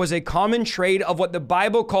together was a common trade of what the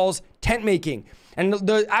Bible calls tent making. And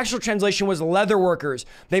the actual translation was leather workers.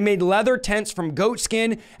 They made leather tents from goat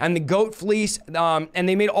skin and the goat fleece, and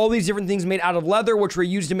they made all these different things made out of leather, which were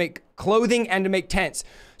used to make clothing and to make tents.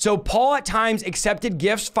 So Paul at times accepted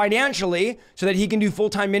gifts financially so that he can do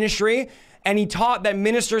full-time ministry. And he taught that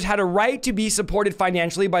ministers had a right to be supported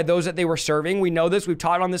financially by those that they were serving. We know this. We've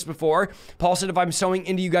taught on this before. Paul said, if I'm sowing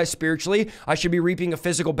into you guys spiritually, I should be reaping a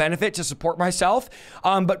physical benefit to support myself.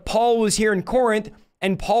 But Paul was here in Corinth,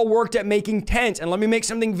 and Paul worked at making tents. And let me make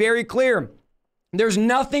something very clear. There's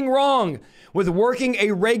nothing wrong with working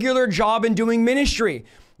a regular job and doing ministry.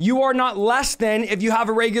 You are not less than if you have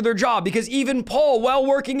a regular job, because even Paul, while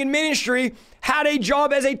working in ministry, had a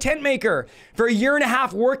job as a tent maker. For 1.5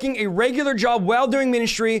 years working a regular job while doing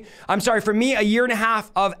ministry, for me, 1.5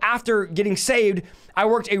 years of after getting saved, I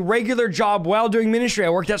worked a regular job while doing ministry. I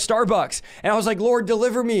worked at Starbucks, and I was like, Lord,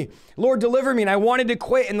 deliver me. Lord, deliver me. And I wanted to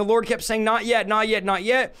quit, and the Lord kept saying, not yet, not yet, not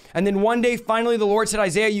yet. And then one day, finally, the Lord said,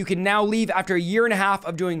 Isaiah, you can now leave after 1.5 years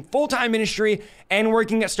of doing full-time ministry and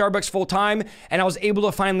working at Starbucks full-time. And I was able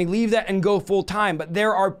to finally leave that and go full-time. But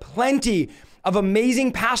there are plenty of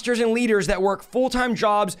amazing pastors and leaders that work full-time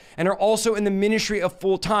jobs and are also in the ministry of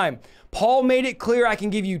full-time. Paul made it clear. I can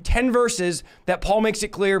give you 10 verses that Paul makes it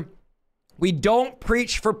clear. We don't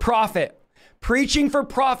preach for profit. Preaching for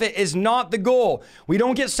profit is not the goal. We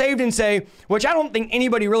don't get saved and say, which I don't think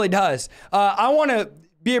anybody really does, I want to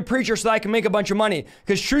be a preacher so that I can make a bunch of money.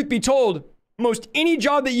 Because truth be told, most any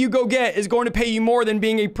job that you go get is going to pay you more than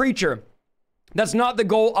being a preacher. That's not the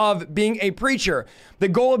goal of being a preacher. The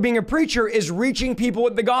goal of being a preacher is reaching people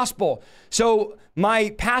with the gospel. So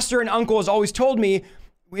my pastor and uncle has always told me,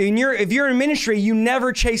 if you're in ministry, you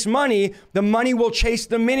never chase money. The money will chase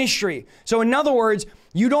the ministry. So in other words,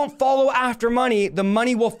 You don't follow after money, the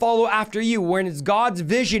money will follow after you. When it's God's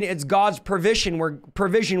vision, it's God's provision,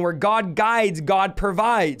 where God guides, God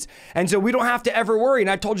provides. And so we don't have to ever worry. And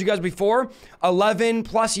I told you guys before, 11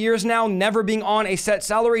 plus years now, never being on a set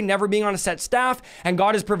salary, never being on a set staff, and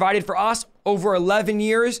God has provided for us over 11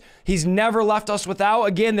 years. He's never left us without.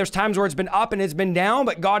 Again, there's times where it's been up and it's been down,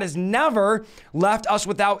 but God has never left us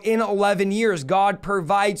without in 11 years. God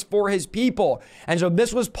provides for his people. And so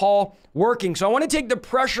this was Paul working. So I want to take the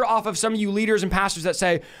pressure off of some of you leaders and pastors that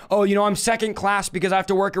say, oh, I'm second class because I have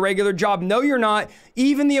to work a regular job. No, you're not.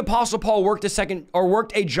 Even the Apostle Paul worked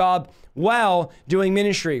a job while doing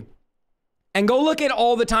ministry. And go look at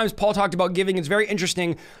all the times Paul talked about giving. It's very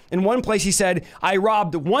interesting. In one place, he said, I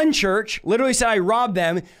robbed one church, literally said I robbed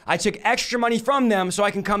them. I took extra money from them so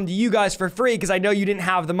I can come to you guys for free because I know you didn't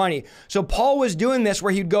have the money. So Paul was doing this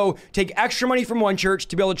where he'd go take extra money from one church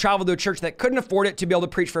to be able to travel to a church that couldn't afford it to be able to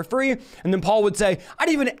preach for free. And then Paul would say, I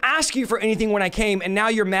didn't even ask you for anything when I came, and now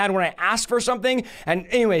you're mad when I asked for something. And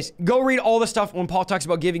anyways, go read all the stuff when Paul talks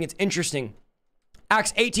about giving. It's interesting.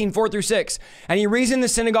 Acts 18, 4-6. And he reasoned in the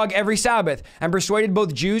synagogue every Sabbath and persuaded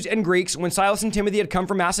both Jews and Greeks. When Silas and Timothy had come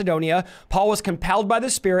from Macedonia, Paul was compelled by the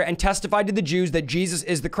Spirit and testified to the Jews that Jesus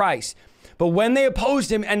is the Christ. But when they opposed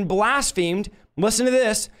him and blasphemed, listen to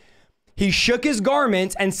this, he shook his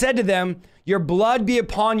garments and said to them, your blood be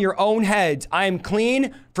upon your own heads. I am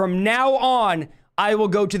clean. From now on, I will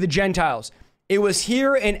go to the Gentiles. It was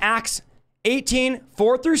here in Acts 18,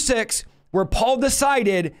 4-6, where Paul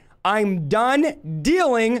decided, I'm done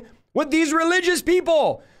dealing with these religious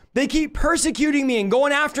people. They keep persecuting me and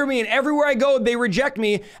going after me, and everywhere I go, they reject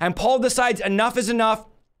me. And Paul decides enough is enough.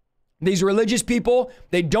 These religious people,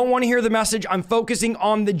 they don't want to hear the message. I'm focusing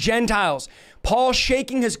on the Gentiles. Paul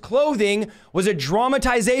shaking his clothing was a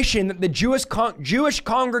dramatization that the Jewish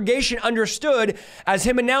congregation understood as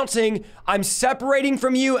him announcing, I'm separating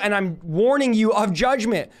from you and I'm warning you of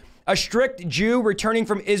judgment. A strict Jew returning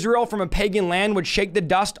from Israel from a pagan land would shake the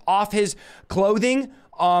dust off his clothing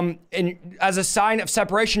and as a sign of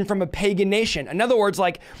separation from a pagan nation. In other words,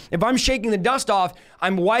 like if I'm shaking the dust off,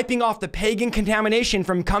 I'm wiping off the pagan contamination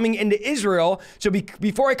from coming into Israel. So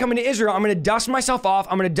before I come into Israel, I'm going to dust myself off.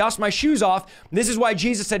 I'm going to dust my shoes off. This is why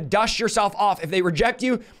Jesus said, dust yourself off. If they reject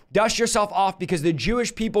you, dust yourself off, because the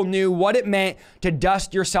Jewish people knew what it meant to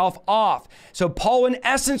dust yourself off. So Paul in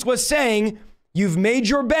essence was saying, you've made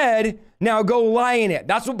your bed, now go lie in it.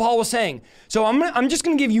 That's what Paul was saying. So I'm just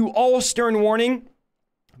going to give you all a stern warning.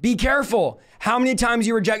 Be careful how many times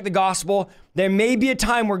you reject the gospel. There may be a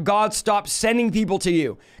time where God stops sending people to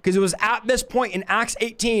you, because it was at this point in Acts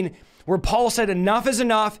 18 where Paul said, enough is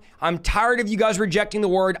enough. I'm tired of you guys rejecting the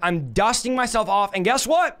word. I'm dusting myself off. And guess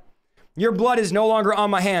what? Your blood is no longer on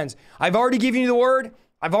my hands. I've already given you the word.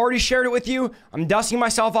 I've already shared it with you. I'm dusting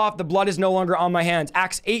myself off. The blood is no longer on my hands.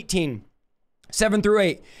 Acts 18.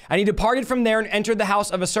 7-8. And he departed from there and entered the house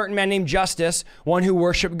of a certain man named Justus, one who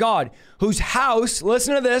worshiped God, whose house,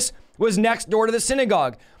 listen to this, was next door to the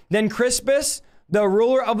synagogue. Then Crispus, the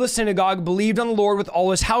ruler of the synagogue, believed on the Lord with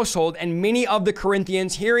all his household, and many of the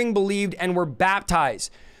Corinthians, hearing, believed and were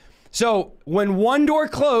baptized. So when one door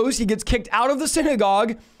closed, he gets kicked out of the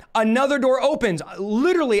synagogue, another door opens.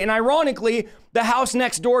 Literally and ironically, the house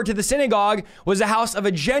next door to the synagogue was the house of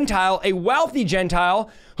a Gentile, a wealthy Gentile,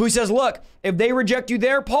 who says, look, if they reject you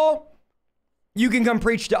there, Paul, you can come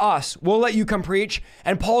preach to us. We'll let you come preach.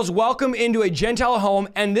 And Paul's welcome into a Gentile home.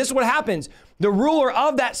 And this is what happens. The ruler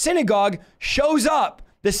of that synagogue shows up.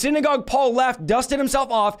 The synagogue Paul left, dusted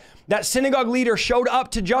himself off. That synagogue leader showed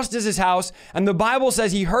up to Justus's house, and the Bible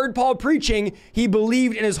says he heard Paul preaching. He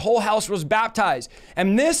believed, and his whole house was baptized.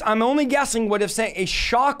 And this, I'm only guessing, would have sent a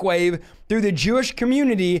shockwave through the Jewish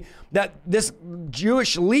community that this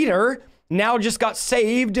Jewish leader now just got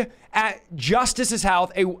saved at Justus's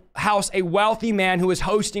house, a wealthy man who was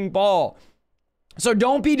hosting Paul. So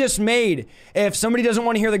don't be dismayed if somebody doesn't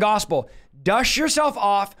want to hear the gospel. Dust yourself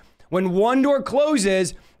off. When one door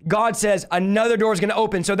closes, God says another door is going to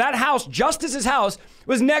open. So that house, Justus's house,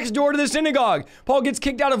 was next door to the synagogue. Paul gets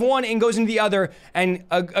kicked out of one and goes into the other, and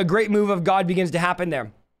a great move of God begins to happen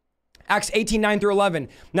there. Acts 18, 9-11.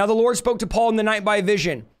 Now the Lord spoke to Paul in the night by a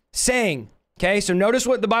vision, saying, okay, so notice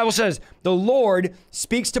what the Bible says. The Lord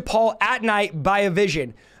speaks to Paul at night by a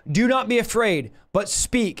vision. Do not be afraid, but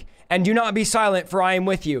speak. And do not be silent, for I am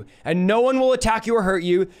with you. And no one will attack you or hurt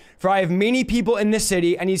you, for I have many people in this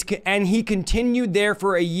city. And he continued there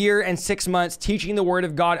for a year and 6 months, teaching the word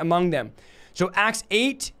of God among them. So Acts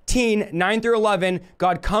 18, 9-11,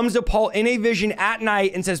 God comes to Paul in a vision at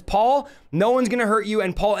night and says, Paul, no one's going to hurt you.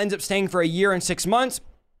 And Paul ends up staying for a year and 6 months.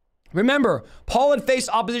 Remember, Paul had faced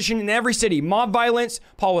opposition in every city, mob violence.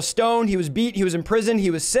 Paul was stoned, he was beat, he was imprisoned,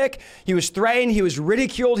 he was sick, he was threatened, he was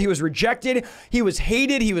ridiculed, he was rejected, he was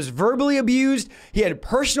hated, he was verbally abused, he had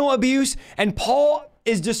personal abuse, and Paul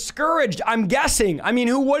is discouraged, I'm guessing. I mean,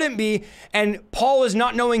 who wouldn't be? And Paul is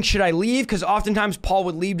not knowing, should I leave? Because oftentimes Paul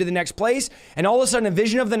would leave to the next place, and all of a sudden, a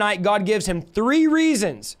vision of the night, God gives him 3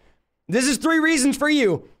 reasons. This is 3 reasons for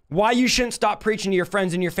you why you shouldn't stop preaching to your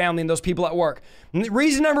friends and your family and those people at work.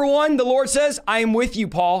 Reason number 1, the Lord says, I am with you,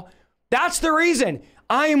 Paul. That's the reason.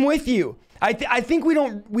 I am with you. I think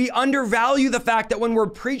we undervalue the fact that when we're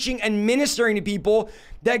preaching and ministering to people,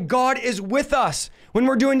 that God is with us. When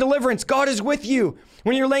we're doing deliverance, God is with you.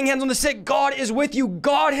 When you're laying hands on the sick, God is with you.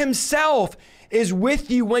 God himself is with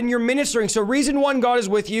you when you're ministering. So reason 1, God is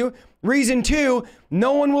with you. Reason 2,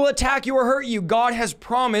 no one will attack you or hurt you. God has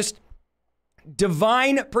promised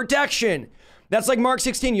divine protection. That's like Mark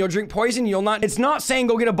 16, you'll drink poison, you'll not. It's not saying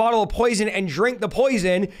go get a bottle of poison and drink the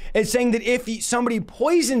poison. It's saying that if somebody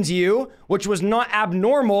poisons you, which was not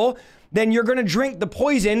abnormal, then you're going to drink the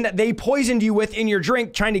poison that they poisoned you with in your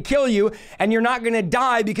drink, trying to kill you, and you're not going to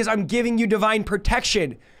die because I'm giving you divine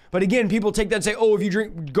protection. But again, people take that and say, oh, if you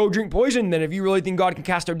go drink poison, then if you really think God can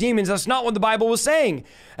cast out demons, that's not what the Bible was saying.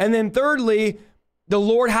 And then thirdly, the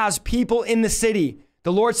Lord has people in the city.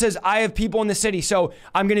 The Lord says, I have people in the city. So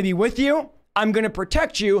I'm going to be with you. I'm going to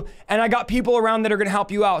protect you. And I got people around that are going to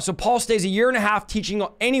help you out. So Paul stays 1.5 years teaching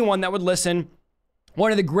anyone that would listen.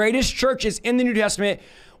 One of the greatest churches in the New Testament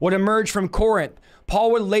would emerge from Corinth.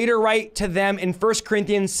 Paul would later write to them in 1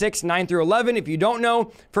 Corinthians 6, 9 through 11. If you don't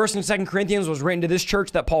know, 1 and 2 Corinthians was written to this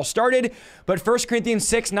church that Paul started. But 1 Corinthians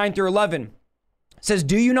 6, 9 through 11 says,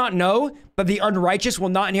 do you not know that the unrighteous will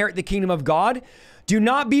not inherit the kingdom of God? Do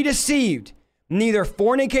not be deceived. Neither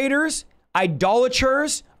fornicators,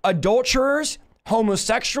 idolaters, adulterers,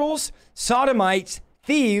 homosexuals, sodomites,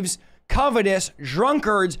 thieves, covetous,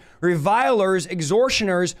 drunkards, revilers,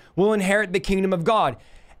 extortioners will inherit the kingdom of God.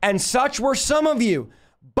 And such were some of you.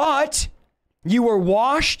 But you were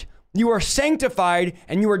washed, you were sanctified,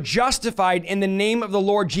 and you were justified in the name of the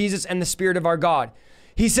Lord Jesus and the Spirit of our God.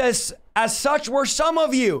 He says, as such were some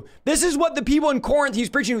of you. This is what the people in Corinth he's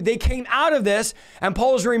preaching to. They came out of this, and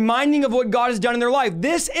Paul is reminding of what God has done in their life.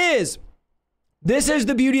 This is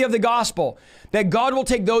the beauty of the gospel, that God will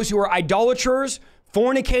take those who are idolaters,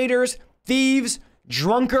 fornicators, thieves,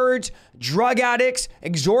 drunkards, drug addicts,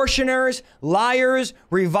 extortioners, liars,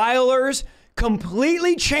 revilers,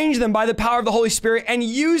 completely change them by the power of the Holy Spirit and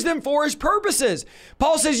use them for his purposes.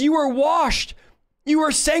 Paul says, you were washed, you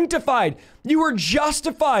were sanctified, you were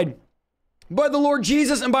justified by the Lord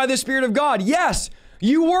Jesus and by the Spirit of God. Yes,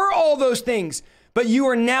 you were all those things, but you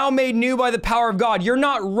are now made new by the power of God. You're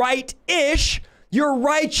not right-ish, you're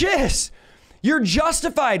righteous. You're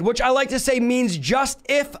justified, which I like to say means just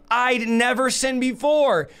if I'd never sinned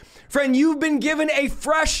before. Friend, you've been given a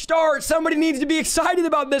fresh start. Somebody needs to be excited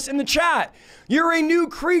about this in the chat. You're a new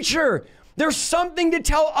creature. There's something to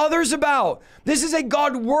tell others about. This is a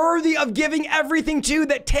God worthy of giving everything to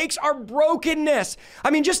that takes our brokenness.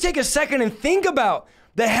 I mean, just take a second and think about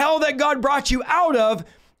the hell that God brought you out of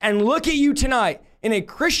and look at you tonight in a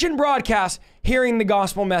Christian broadcast hearing the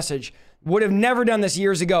gospel message. Would have never done this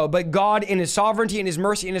years ago, but God in his sovereignty and his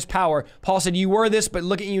mercy and his power, Paul said, you were this, but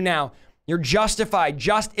look at you now. You're justified,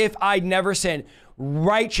 just if I'd never sinned.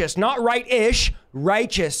 Righteous, not right-ish,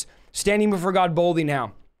 righteous, standing before God boldly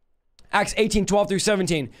now. Acts 18, 12 through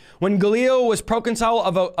 17. When Gallio was proconsul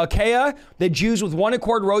of Achaia, the Jews with one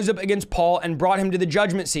accord rose up against Paul and brought him to the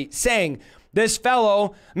judgment seat, saying, this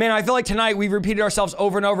fellow, man, I feel like tonight we've repeated ourselves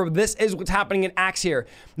over and over, but this is what's happening in Acts here.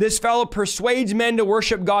 This fellow persuades men to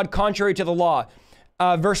worship God contrary to the law.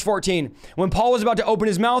 Verse 14, when Paul was about to open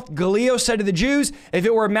his mouth, Gallio said to the Jews, if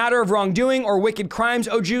it were a matter of wrongdoing or wicked crimes,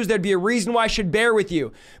 O Jews, there'd be a reason why I should bear with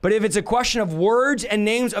you. But if it's a question of words and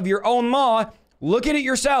names of your own law, look at it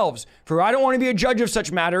yourselves, for I don't want to be a judge of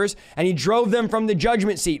such matters. And he drove them from the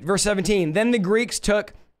judgment seat. Verse 17, then the Greeks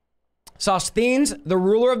took Sosthenes, the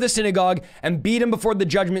ruler of the synagogue, and beat him before the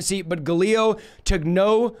judgment seat, but Gallio took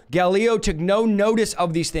no notice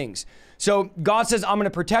of these things. So God says, I'm going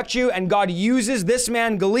to protect you, and God uses this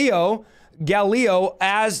man, Gallio,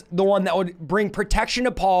 as the one that would bring protection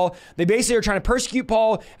to Paul. They basically are trying to persecute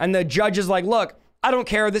Paul, and the judge is like, look, I don't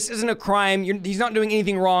care. This isn't a crime. He's not doing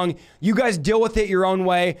anything wrong. You guys deal with it your own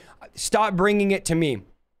way. Stop bringing it to me.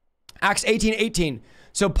 Acts 18:18.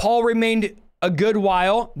 So Paul remained a good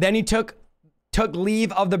while. Then he took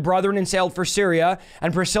leave of the brethren and sailed for Syria.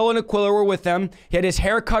 And Priscilla and Aquila were with them. He had his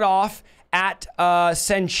hair cut off at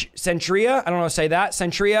Centuria. I don't know how to say that.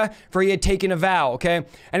 Centuria, for he had taken a vow, okay?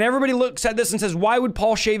 And everybody looks at this and says, why would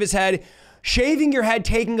Paul shave his head? Shaving your head,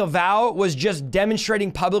 taking a vow, was just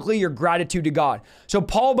demonstrating publicly your gratitude to God. So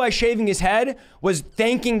Paul, by shaving his head, was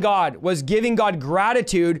thanking God, was giving God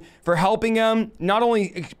gratitude for helping him, not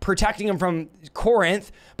only protecting him from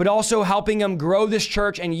Corinth, but also helping him grow this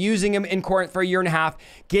church and using him in Corinth for a year and a half.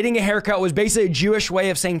 Getting a haircut was basically a Jewish way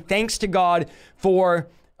of saying thanks to God for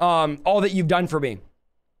all that you've done for me.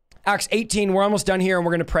 Acts 18, we're almost done here and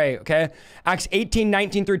we're going to pray, okay? Acts 18,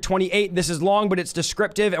 19 through 28. This is long, but it's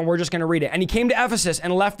descriptive and we're just going to read it. And he came to Ephesus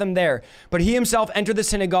and left them there. But he himself entered the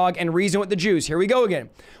synagogue and reasoned with the Jews. Here we go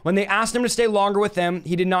again. When they asked him to stay longer with them,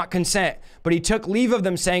 he did not consent. But he took leave of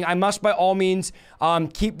them, saying, I must by all means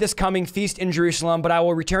keep this coming feast in Jerusalem, but I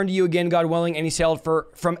will return to you again, God willing. And he sailed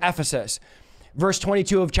from Ephesus. Verse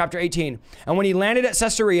 22 of chapter 18. And when he landed at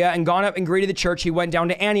Caesarea and gone up and greeted the church, he went down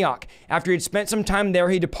to Antioch. After he had spent some time there,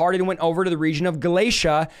 he departed and went over to the region of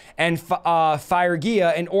Galatia and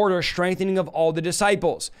Phrygia in order, strengthening of all the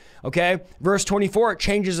disciples. Okay. Verse 24, it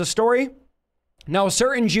changes the story. Now a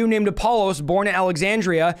certain Jew named Apollos, born at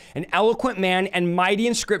Alexandria, an eloquent man and mighty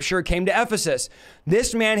in scripture, came to Ephesus.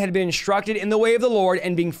 This man had been instructed in the way of the Lord,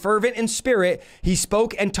 and being fervent in spirit, he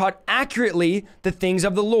spoke and taught accurately the things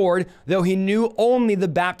of the Lord, though he knew only the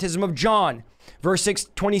baptism of John. Verse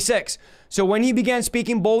 26. So when he began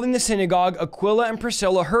speaking boldly in the synagogue, Aquila and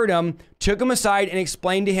Priscilla heard him, took him aside, and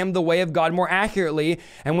explained to him the way of God more accurately.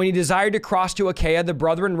 And when he desired to cross to Achaia, the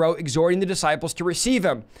brethren wrote, exhorting the disciples to receive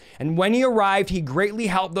him. And when he arrived, he greatly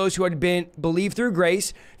helped those who had been believed through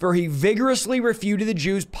grace, for he vigorously refuted the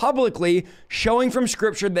Jews publicly, showing from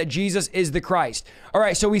scripture that Jesus is the Christ. All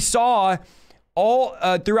right, so we saw all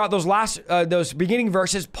throughout those beginning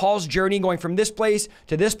verses, Paul's journey going from this place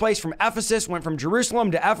to this place, from Ephesus, went from Jerusalem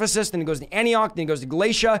to Ephesus, then he goes to Antioch, then he goes to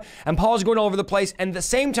Galatia, and Paul's going all over the place. And at the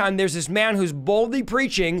same time, there's this man who's boldly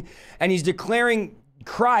preaching, and he's declaring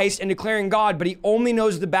Christ and declaring God, but he only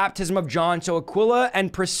knows the baptism of John. So Aquila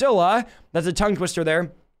and Priscilla, that's a tongue twister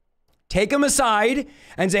there, take him aside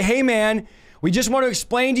and say, hey man, we just want to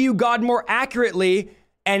explain to you God more accurately.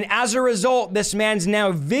 And as a result, this man's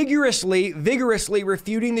now vigorously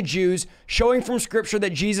refuting the Jews, showing from scripture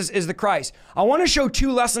that Jesus is the Christ. I want to show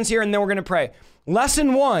two lessons here and then we're going to pray.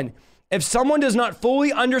 Lesson one, if someone does not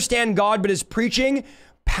fully understand God but is preaching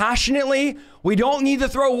passionately, we don't need to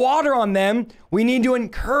throw water on them. We need to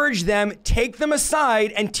encourage them, take them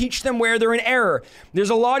aside, and teach them where they're in error.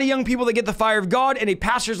 There's a lot of young people that get the fire of God, and a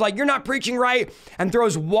pastor's like, you're not preaching right, and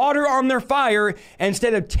throws water on their fire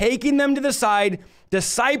instead of taking them to the side,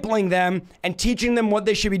 discipling them, and teaching them what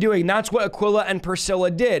they should be doing. That's what Aquila and Priscilla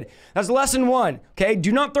did. That's lesson one, okay?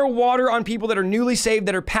 Do not throw water on people that are newly saved,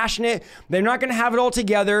 that are passionate. They're not going to have it all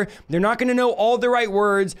together. They're not going to know all the right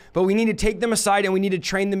words, but we need to take them aside and we need to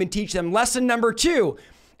train them and teach them. Lesson number two,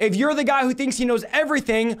 if you're the guy who thinks he knows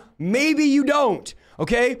everything, maybe you don't.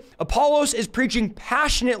 Okay, Apollos is preaching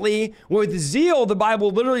passionately with zeal. The Bible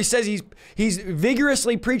literally says he's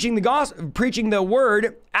vigorously preaching the gospel, preaching the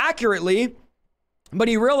word accurately. But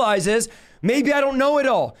he realizes, maybe I don't know it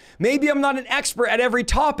all. Maybe I'm not an expert at every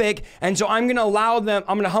topic. And so I'm going to allow them,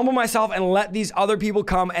 I'm going to humble myself and let these other people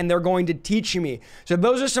come and they're going to teach me. So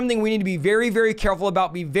those are something we need to be very, very careful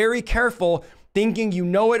about. Be very careful thinking you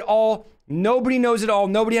know it all. Nobody knows it all.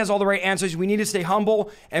 Nobody has all the right answers. We need to stay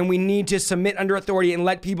humble and we need to submit under authority and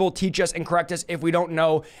let people teach us and correct us if we don't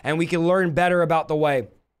know, and we can learn better about the way.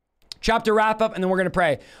 Chapter wrap up, and then we're going to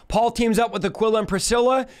pray. Paul teams up with Aquila and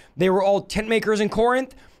Priscilla. They were all tent makers in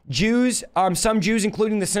Corinth. Some Jews,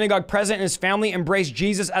 including the synagogue president and his family, embraced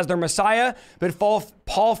Jesus as their Messiah, but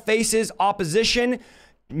Paul faces opposition,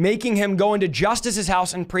 making him go into Justus's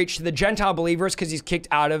house and preach to the Gentile believers because he's kicked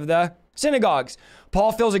out of the synagogues.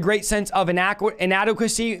 Paul feels a great sense of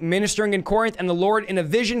inadequacy ministering in Corinth, and the Lord in a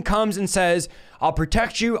vision comes and says, I'll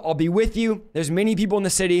protect you. I'll be with you. There's many people in the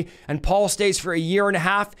city, and Paul stays for a year and a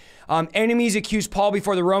half. Enemies accused Paul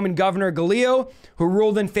before the Roman governor Gallio, who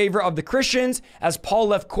ruled in favor of the Christians. As Paul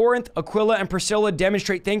left Corinth, Aquila and Priscilla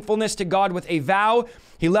demonstrate thankfulness to God with a vow.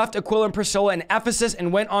 He left Aquila and Priscilla in Ephesus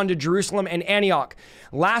and went on to Jerusalem and Antioch.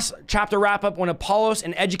 Last chapter wrap up, when Apollos,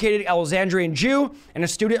 an educated Alexandrian Jew and a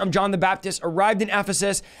student of John the Baptist, arrived in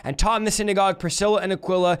Ephesus and taught in the synagogue, Priscilla and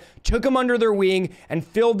Aquila took him under their wing and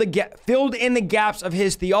filled in the gaps of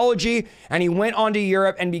his theology, and he went on to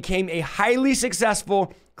Europe and became a highly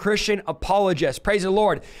successful Christian apologist. Praise the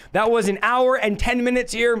Lord. That was an hour and 10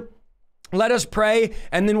 minutes here. Let us pray,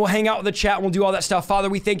 and then we'll hang out with the chat and we'll do all that stuff. Father,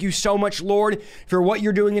 we thank you so much, Lord, for what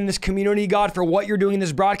you're doing in this community, God, for what you're doing in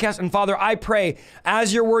this broadcast. And Father, I pray,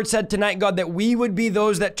 as your word said tonight, God, that we would be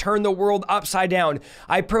those that turn the world upside down.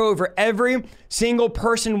 I pray over every single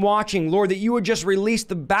person watching, Lord, that you would just release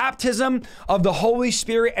the baptism of the Holy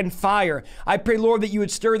Spirit and fire. I pray, Lord, that you would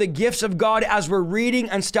stir the gifts of God as we're reading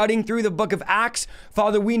and studying through the book of Acts.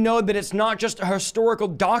 Father, we know that it's not just a historical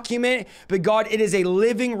document, but God, it is a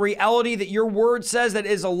living reality that your word says that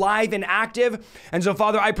is alive and active. And so,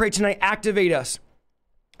 Father, I pray tonight, activate us.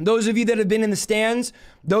 Those of you that have been in the stands,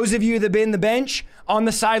 those of you that have been in the bench, on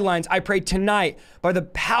the sidelines, I pray tonight by the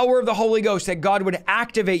power of the Holy Ghost that God would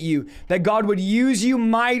activate you, that God would use you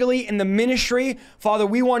mightily in the ministry. Father,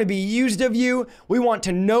 we want to be used of you. We want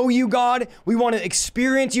to know you, God. We want to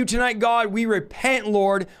experience you tonight, God. We repent,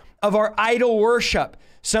 Lord, of our idol worship.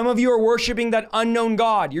 Some of you are worshiping that unknown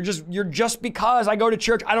God. You're just because I go to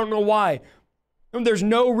church, I don't know why. There's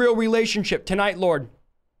no real relationship tonight, Lord.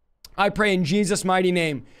 I pray in Jesus' mighty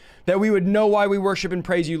name that we would know why we worship and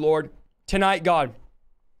praise you, Lord. Tonight, God,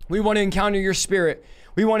 we want to encounter your spirit.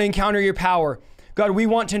 We want to encounter your power. God, we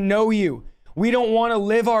want to know you. We don't want to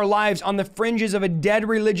live our lives on the fringes of a dead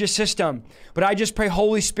religious system. But I just pray,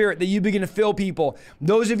 Holy Spirit, that you begin to fill people.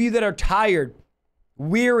 Those of you that are tired,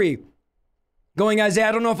 weary, going, Isaiah,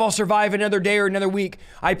 I don't know if I'll survive another day or another week.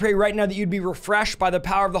 I pray right now that you'd be refreshed by the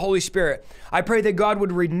power of the Holy Spirit. I pray that God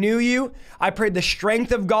would renew you. I pray the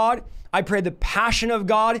strength of God. I pray the passion of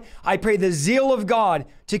God. I pray the zeal of God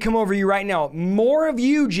to come over you right now. More of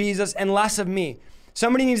you, Jesus, and less of me.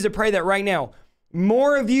 Somebody needs to pray that right now.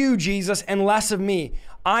 More of you, Jesus, and less of me.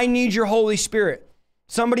 I need your Holy Spirit.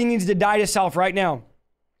 Somebody needs to die to self right now.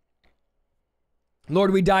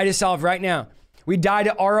 Lord, we die to self right now. We die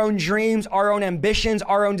to our own dreams, our own ambitions,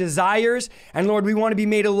 our own desires. And Lord, we want to be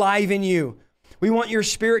made alive in you. We want your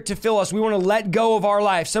spirit to fill us. We want to let go of our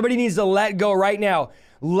life. Somebody needs to let go right now.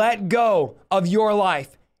 Let go of your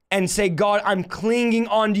life and say, God, I'm clinging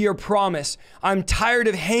on to your promise. I'm tired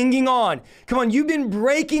of hanging on. Come on, you've been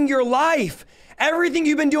breaking your life. Everything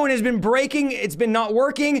you've been doing has been breaking. It's been not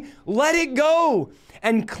working. Let it go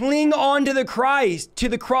and cling on to the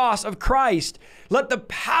cross of Christ. Let the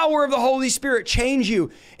power of the Holy Spirit change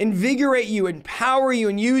you, invigorate you, empower you,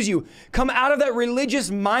 and use you. Come out of that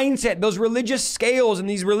religious mindset, those religious scales and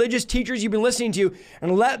these religious teachers you've been listening to,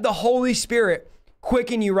 and let the Holy Spirit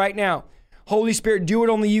quicken you right now. Holy Spirit, do what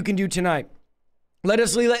only you can do tonight. Let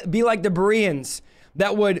us be like the Bereans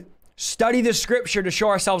that would study the scripture to show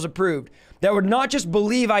ourselves approved, that would not just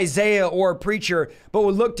believe Isaiah or a preacher, but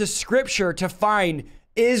would look to scripture to find,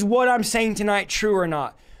 is what I'm saying tonight true or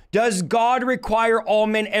not? Does God require all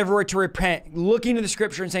men everywhere to repent? Looking to the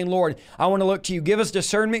scripture and saying, Lord, I want to look to you. Give us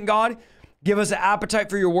discernment, God. Give us an appetite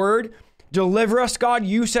for your word. Deliver us, God.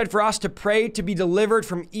 You said for us to pray to be delivered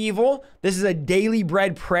from evil. This is a daily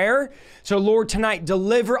bread prayer. So Lord, tonight,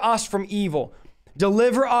 deliver us from evil.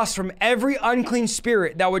 Deliver us from every unclean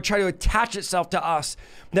spirit that would try to attach itself to us,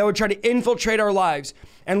 that would try to infiltrate our lives.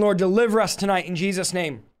 And Lord, deliver us tonight in Jesus'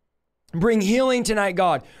 name. Bring healing tonight,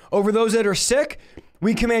 God, over those that are sick.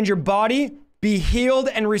 We command your body be healed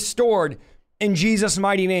and restored in Jesus'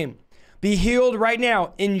 mighty name. Be healed right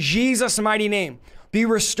now in Jesus' mighty name. Be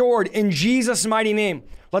restored in Jesus' mighty name.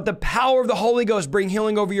 Let the power of the Holy Ghost bring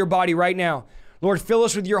healing over your body right now. Lord, fill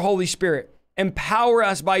us with your Holy Spirit. Empower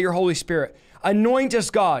us by your Holy Spirit. Anoint us,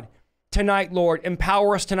 God, tonight, Lord.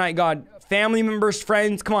 Empower us tonight, God. Family members,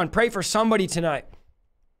 friends, come on, pray for somebody tonight.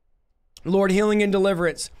 Lord, healing and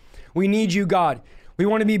deliverance. We need you, God. We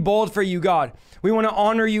want to be bold for you, God. We want to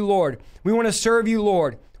honor you, Lord. We want to serve you,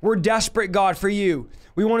 Lord. We're desperate, God, for you.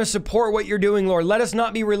 We want to support what you're doing, Lord. Let us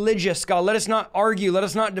not be religious, God. Let us not argue. Let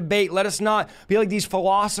us not debate. Let us not be like these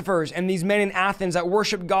philosophers and these men in Athens that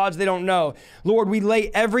worship gods they don't know. Lord, we lay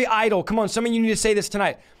every idol. Come on, some of you need to say this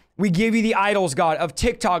tonight. We give you the idols, God, of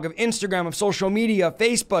TikTok, of Instagram, of social media, of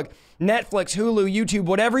Facebook, Netflix, Hulu, YouTube,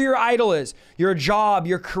 whatever your idol is, your job,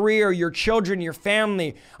 your career, your children, your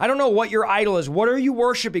family. I don't know what your idol is. What are you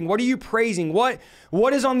worshiping? What are you praising? What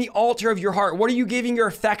is on the altar of your heart? What are you giving your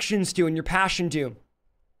affections to and your passion to?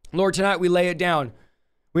 Lord, tonight we lay it down.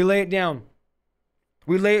 We lay it down.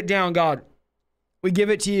 We lay it down, God. We give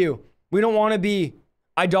it to you. We don't want to be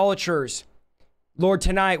idolaters. Lord,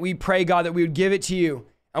 tonight we pray, God, that we would give it to you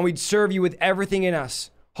and we'd serve you with everything in us.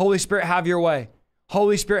 Holy Spirit, have your way.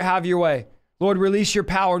 Holy Spirit, have your way. Lord, release your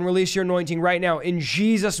power and release your anointing right now. In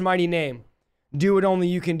Jesus' mighty name, do what only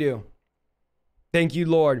you can do. Thank you,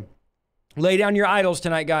 Lord. Lay down your idols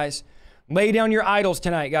tonight, guys. Lay down your idols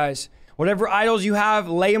tonight, guys. Whatever idols you have,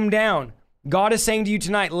 lay them down. God is saying to you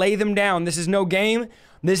tonight, lay them down. This is no game.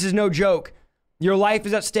 This is no joke. Your life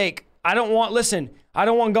is at stake. I don't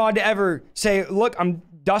want God to ever say, look, I'm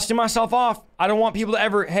dusting myself off. I don't want people to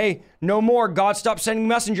ever, hey, no more. God stopped sending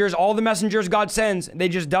messengers. All the messengers God sends, they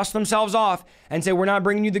just dust themselves off and say, we're not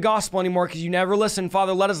bringing you the gospel anymore because you never listen.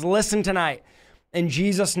 Father, let us listen tonight in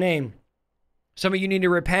Jesus' name. Some of you need to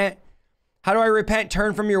repent. How do I repent?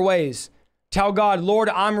 Turn from your ways. Tell God, Lord,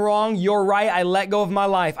 I'm wrong. You're right. I let go of my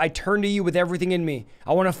life. I turn to you with everything in me.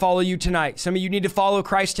 I want to follow you tonight. Some of you need to follow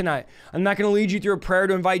Christ tonight. I'm not going to lead you through a prayer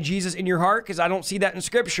to invite Jesus in your heart because I don't see that in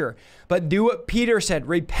scripture. But do what Peter said.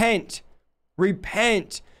 Repent.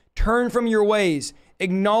 Repent. Turn from your ways.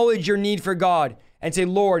 Acknowledge your need for God and say,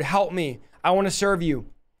 Lord, help me. I want to serve you.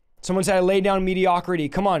 Someone said, I lay down mediocrity.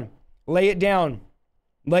 Come on. Lay it down.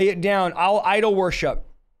 Lay it down. I'll idol worship.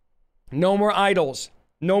 No more idols.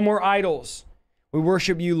 No more idols. We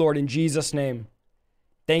worship you, Lord, in Jesus' name.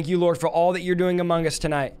 Thank you, Lord, for all that you're doing among us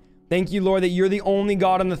tonight. Thank you, Lord, that you're the only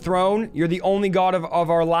God on the throne. You're the only God of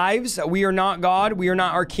our lives. We are not God. We are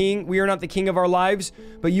not our king. We are not the king of our lives,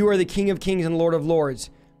 but you are the King of kings and Lord of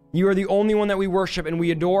lords. You are the only one that we worship and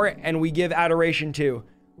we adore and we give adoration to.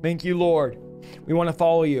 Thank you, Lord. We want to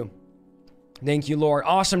follow you. Thank you, Lord.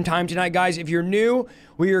 Awesome time tonight, guys. If you're new,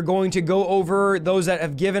 we are going to go over those that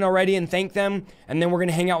have given already and thank them. And then we're going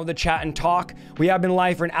to hang out with the chat and talk. We have been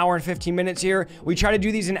live for an hour and 15 minutes here. We try to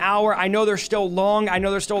do these an hour. I know they're still long. I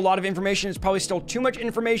know there's still a lot of information. It's probably still too much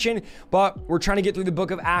information, but we're trying to get through the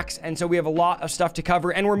book of Acts. And so we have a lot of stuff to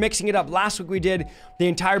cover and we're mixing it up. Last week, we did the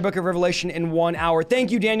entire book of Revelation in 1 hour.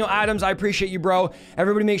 Thank you, Daniel Adams. I appreciate you, bro.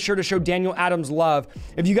 Everybody make sure to show Daniel Adams love.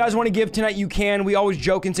 If you guys want to give tonight, you can. We always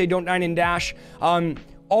joke and say, don't dine and dash.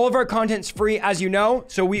 All of our content's free, as you know,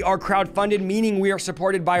 so we are crowdfunded, meaning we are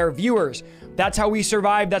supported by our viewers. That's how we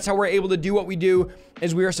survive. That's how we're able to do what we do,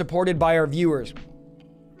 is we are supported by our viewers.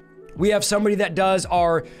 We have somebody that does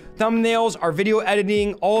our thumbnails, our video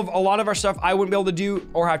editing, a lot of our stuff I wouldn't be able to do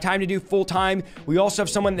or have time to do full time. We also have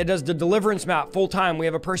someone that does the deliverance map full time. We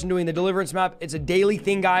have a person doing the deliverance map. It's a daily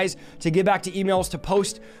thing, guys, to get back to emails, to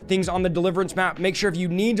post things on the deliverance map. Make sure if you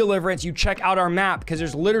need deliverance, you check out our map because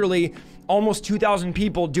there's literally almost 2,000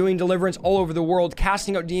 people doing deliverance all over the world,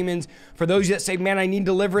 casting out demons. For those that say, man, I need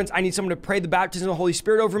deliverance. I need someone to pray the baptism of the Holy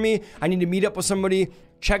Spirit over me. I need to meet up with somebody.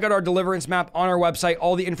 Check out our deliverance map on our website.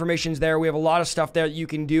 All the information's there. We have a lot of stuff there that you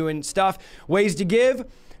can do and stuff. Ways to give.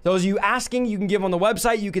 Those of you asking, you can give on the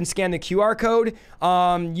website. You can scan the QR code.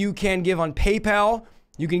 You can give on PayPal.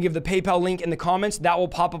 You can give the PayPal link in the comments. That will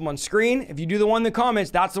pop up on screen. If you do the one in the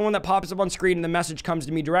comments, that's the one that pops up on screen and the message comes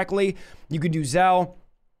to me directly. You can do Zelle.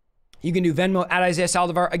 You can do Venmo at Isaiah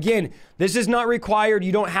Saldivar. Again, this is not required.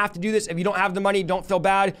 You don't have to do this. If you don't have the money, don't feel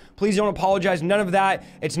bad. Please don't apologize. None of that.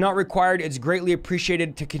 It's not required. It's greatly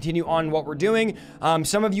appreciated to continue on what we're doing.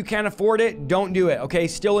 Some of you can't afford it. Don't do it, okay?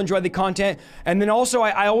 Still enjoy the content. And then also,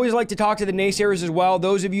 I always like to talk to the naysayers as well.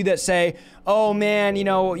 Those of you that say, oh man, you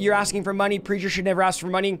know, you're asking for money. Preachers should never ask for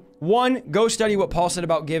money. One, go study what Paul said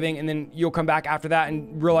about giving, and then you'll come back after that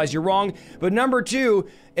and realize you're wrong. But number two,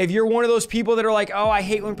 if you're one of those people that are like, oh, I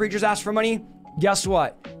hate when preachers ask for money, guess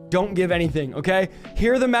what? Don't give anything, okay?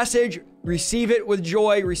 Hear the message, receive it with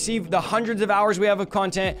joy, receive the hundreds of hours we have of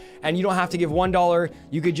content, and you don't have to give $1.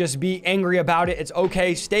 You could just be angry about it. It's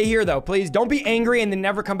okay. Stay here though, please. Don't be angry and then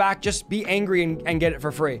never come back. Just be angry and get it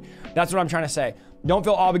for free. That's what I'm trying to say. Don't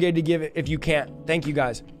feel obligated to give it if you can't. Thank you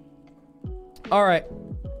guys. All right.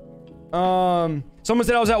 Someone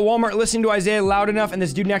said I was at Walmart listening to Isaiah loud enough, and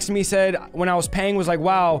this dude next to me said when I was paying was like,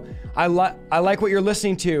 wow, I like what you're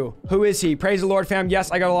listening to. Who is he? Praise the Lord, fam.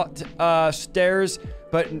 Yes, I got a lot stairs,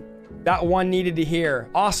 but that one needed to hear.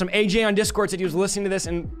 Awesome. AJ on Discord said he was listening to this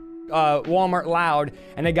in Walmart loud,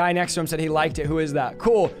 and a guy next to him said he liked it. Who is that?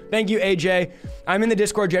 Cool. Thank you, AJ. I'm in the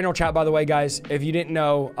Discord general chat, by the way, guys. If you didn't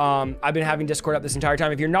know, I've been having Discord up this entire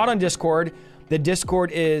time. If you're not on Discord, the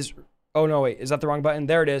Discord is... Oh, no, wait. Is that the wrong button?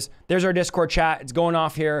 There it is. There's our Discord chat. It's going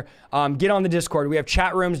off here. Get on the Discord. We have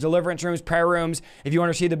chat rooms, deliverance rooms, prayer rooms. If you want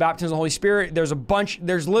to see the baptism of the Holy Spirit, there's a bunch.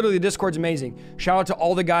 There's literally, the Discord's amazing. Shout out to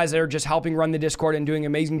all the guys that are just helping run the Discord and doing an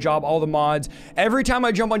amazing job. All the mods. Every time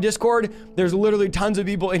I jump on Discord, there's literally tons of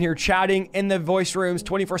people in here chatting in the voice rooms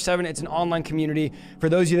 24/7. It's an online community. For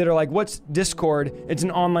those of you that are like, what's Discord? It's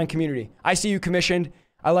an online community. I see you commissioned.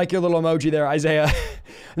 I like your little emoji there, Isaiah.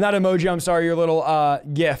 Not emoji, I'm sorry, your little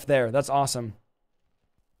GIF there. That's awesome.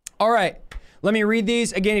 All right, let me read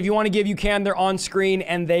these. Again, if you want to give, you can. They're on screen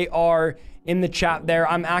and they are in the chat there.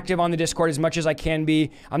 I'm active on the Discord as much as I can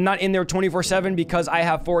be. I'm not in there 24/7 because I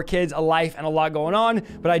have 4 kids, a life, and a lot going on,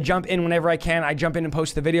 but I jump in whenever I can. I jump in and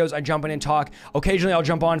post the videos. I jump in and talk. Occasionally, I'll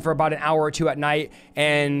jump on for about an hour or 2 at night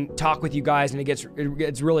and talk with you guys, and it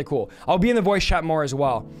gets really cool. I'll be in the voice chat more as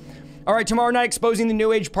well. All right, tomorrow night, Exposing the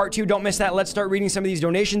New Age Part 2. Don't miss that. Let's start reading some of these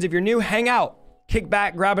donations. If you're new, hang out. Kick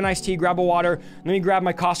back, grab an iced tea, grab a water. Let me grab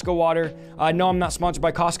my Costco water. No, I'm not sponsored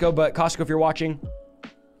by Costco, but Costco, if you're watching,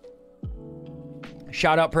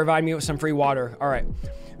 shout out, provide me with some free water. All right.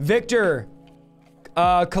 Victor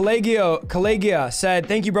Collegia said,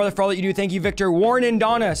 thank you, brother, for all that you do. Thank you, Victor. Warren and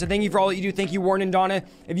Donna said, thank you for all that you do. Thank you, Warren and Donna.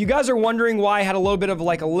 If you guys are wondering why I had a little bit of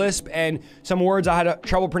like a lisp and some words I had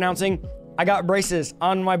trouble pronouncing, I got braces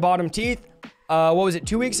on my bottom teeth. What was it,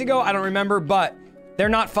 2 weeks ago? I don't remember, but they're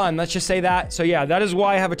not fun. Let's just say that. So yeah, that is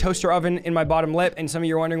why I have a toaster oven in my bottom lip. And some of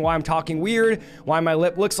you are wondering why I'm talking weird, why my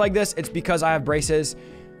lip looks like this. It's because I have braces.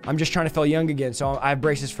 I'm just trying to feel young again. So I have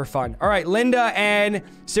braces for fun. All right. Linda and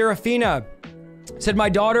Serafina said, my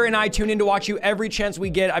daughter and I tune in to watch you every chance we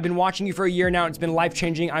get. I've been watching you for a year now. It's been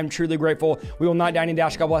life-changing. I'm truly grateful. We will not dine and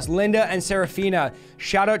dash. God bless. Linda and Serafina,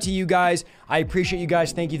 shout out to you guys. I appreciate you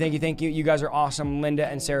guys. Thank you, thank you, thank you. You guys are awesome. Linda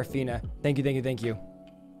and Serafina. Thank you, thank you, thank you.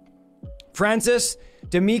 Francis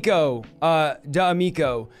D'Amico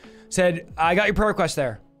said, I got your prayer request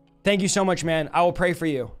there. Thank you so much, man. I will pray for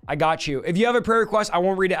you. I got you. If you have a prayer request, I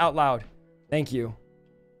won't read it out loud. Thank you.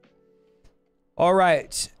 All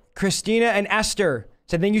right. Christina and Esther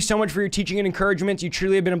said, thank you so much for your teaching and encouragement. You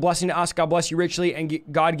truly have been a blessing to us. God bless you richly, and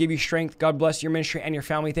God give you strength. God bless your ministry and your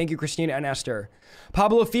family. Thank you, Christina and Esther.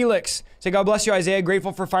 Pablo Felix said, God bless you, Isaiah.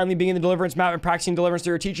 Grateful for finally being in the deliverance map and practicing deliverance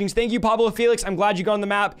through your teachings. Thank you, Pablo Felix. I'm glad you got on the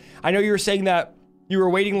map. I know you were saying that you were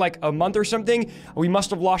waiting like a month or something. We must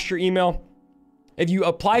have lost your email. If you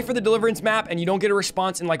apply for the deliverance map and you don't get a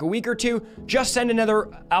response in like a week or two, just send another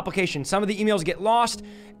application. Some of the emails get lost.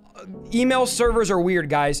 Email servers are weird,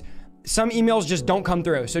 guys. Some emails just don't come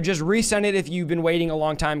through. So just resend it if you've been waiting a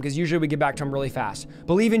long time, because usually we get back to them really fast.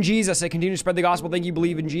 Believe in Jesus. I continue to spread the gospel. Thank you.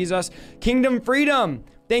 Believe in Jesus. Kingdom Freedom.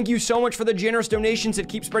 Thank you so much for the generous donations that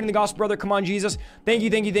keep spreading the gospel, brother. Come on, Jesus. Thank you.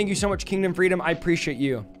 Thank you. Thank you so much, Kingdom Freedom. I appreciate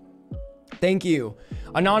you. Thank you.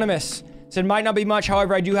 Anonymous said, might not be much.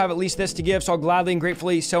 However, I do have at least this to give. So I'll gladly and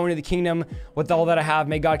gratefully sow into the kingdom with all that I have.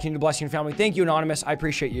 May God continue to bless you and family. Thank you, Anonymous. I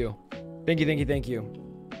appreciate you. Thank you. Thank you. Thank you.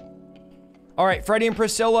 All right, Freddie and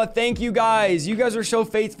Priscilla, thank you guys. You guys are so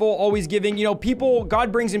faithful, always giving. You know, people,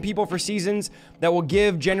 God brings in people for seasons that will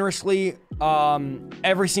give generously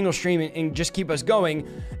every single stream and just keep us going.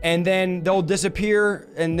 And then they'll disappear,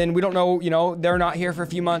 and then we don't know, you know, they're not here for a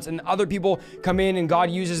few months, and other people come in and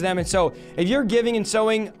God uses them. And so if you're giving and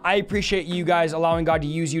sowing, I appreciate you guys allowing God to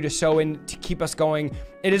use you to sow and to keep us going.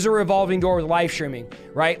 It is a revolving door with live streaming,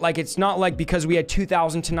 right? Like, it's not like because we had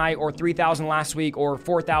 2,000 tonight or 3,000 last week or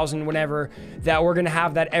 4,000 whenever that we're going to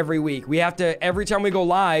have that every week. We have to, every time we go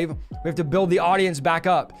live, we have to build the audience back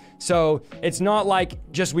up. So it's not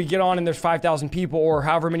like just we get on and there's 5,000 people or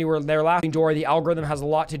however many were there last door. The algorithm has a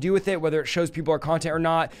lot to do with it, whether it shows people our content or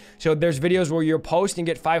not. So there's videos where you'll post and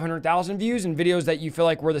get 500,000 views, and videos that you feel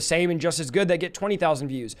like were the same and just as good that get 20,000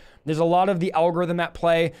 views. There's a lot of the algorithm at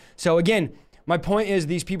play. So again, my point is,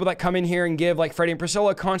 these people that come in here and give, like Freddie and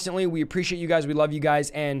Priscilla, constantly, we appreciate you guys. We love you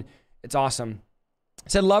guys, and it's awesome.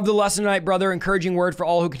 Said, love the lesson tonight, brother. Encouraging word for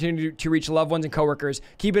all who continue to reach loved ones and coworkers.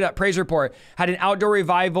 Keep it up. Praise report. Had an outdoor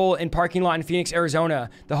revival in parking lot in Phoenix,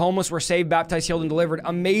 Arizona. The homeless were saved, baptized, healed, and delivered.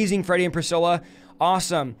 Amazing, Freddie and Priscilla.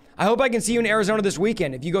 Awesome. I hope I can see you in Arizona this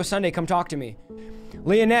weekend. If you go Sunday, come talk to me.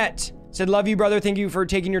 Leonette said, love you, brother. Thank you for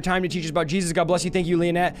taking your time to teach us about Jesus. God bless you. Thank you,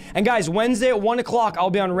 Leonette. And guys, Wednesday at 1 o'clock, I'll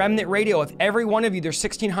be on Remnant Radio. If every one of you, there's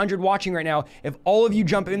 1,600 watching right now. If all of you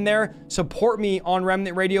jump in there, support me on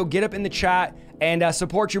Remnant Radio, get up in the chat and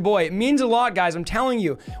support your boy. It means a lot, guys. I'm telling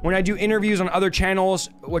you, when I do interviews on other channels,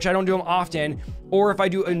 which I don't do them often, or if I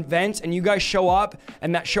do events and you guys show up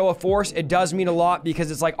and that show of force, it does mean a lot,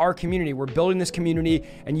 because it's like our community. We're building this community,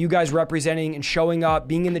 and you guys representing and showing up,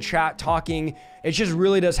 being in the chat, talking, it just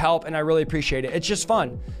really does help, and I really appreciate it. It's just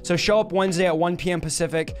fun. So show up Wednesday at 1 p.m.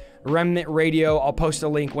 Pacific, Remnant Radio. I'll post a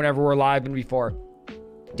link whenever we're live and before.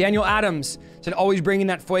 Daniel Adams said, always bringing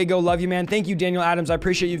that fuego. Love you, man. Thank you, Daniel Adams. I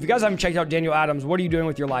appreciate you. If you guys haven't checked out Daniel Adams, what are you doing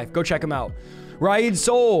with your life? Go check him out. Raid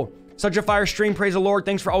Soul, such a fire stream. Praise the Lord.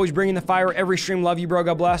 Thanks for always bringing the fire every stream. Love you, bro.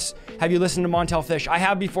 God bless. Have you listened to Montel Fish? I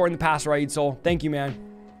have before in the past, Raid Soul. Thank you, man.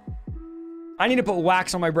 I need to put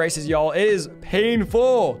wax on my braces, y'all. It is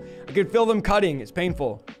painful. I could feel them cutting. It's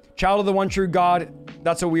painful. Child of the one true God.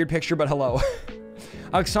 That's a weird picture, but hello.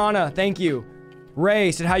 Oksana, thank you.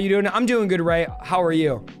 Ray said, how you doing? I'm doing good, Ray. How are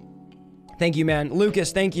you? Thank you, man.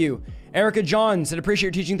 Lucas, thank you. Erica John said, appreciate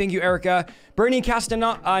your teaching. Thank you, Erica. Brittany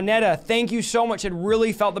Castaneda, thank you so much. Had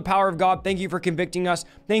really felt the power of God. Thank you for convicting us.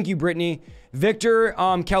 Thank you, Brittany. Victor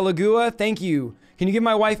Calagua, thank you. Can you give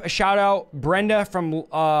my wife a shout out? Brenda from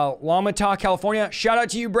Lamata, California. Shout out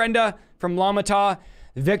to you, Brenda from Lamata.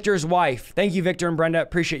 Victor's wife. Thank you, Victor and Brenda.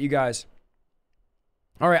 Appreciate you guys.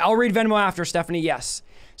 All right, I'll read Venmo after, Stephanie. Yes.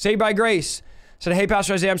 Saved by Grace said, hey,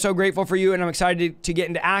 Pastor Isaiah, I'm so grateful for you and I'm excited to get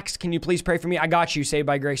into Acts. Can you please pray for me? I got you, Saved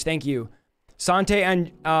by Grace. Thank you. Sante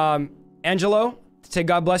and Angelo said,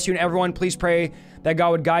 God bless you and everyone. Please pray that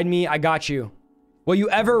God would guide me. I got you. Will you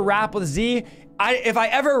ever rap with Z? If I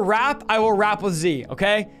ever rap, I will rap with Z,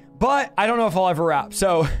 okay? But I don't know if I'll ever rap,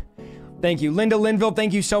 so thank you. Linda Linville,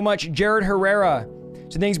 thank you so much. Jared Herrera.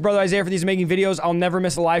 So thanks, Brother Isaiah, for these amazing videos. I'll never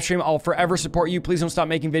miss a live stream. I'll forever support you. Please don't stop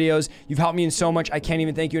making videos. You've helped me in so much. I can't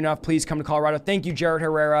even thank you enough. Please come to Colorado. Thank you, Jared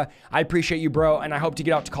Herrera. I appreciate you, bro, and I hope to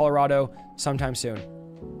get out to Colorado sometime soon.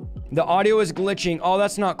 The audio is glitching. Oh,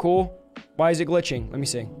 that's not cool. Why is it glitching? Let me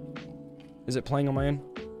see. Is it playing on my end?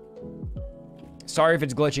 Sorry if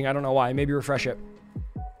it's glitching. I don't know why. Maybe refresh it.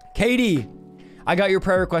 Katie, I got your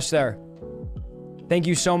prayer request there. Thank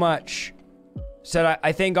you so much. Said,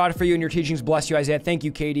 I thank God for you and your teachings. Bless you, Isaiah. Thank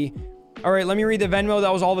you, Katie. All right, let me read the Venmo.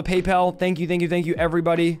 That was all the PayPal. Thank you, thank you, thank you,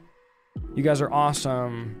 everybody. You guys are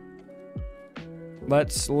awesome.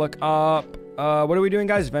 Let's look up. What are we doing,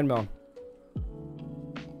 guys? Venmo.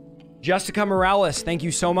 Jessica Morales, thank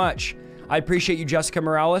you so much. I appreciate you, Jessica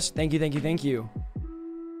Morales. Thank you, thank you, thank you.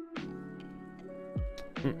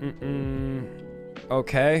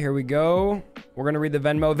 Okay, here we go. We're going to read the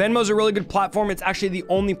Venmo. Venmo's a really good platform. It's actually the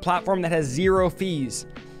only platform that has 0 fees.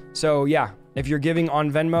 So yeah, if you're giving on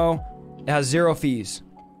Venmo, it has 0 fees.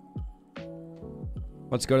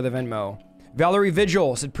 Let's go to the Venmo. Valerie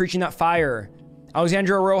Vigil said, preaching that fire.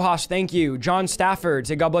 Alexandra Rojas, thank you. John Stafford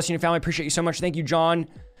said, God bless you and your family. Appreciate you so much. Thank you, John.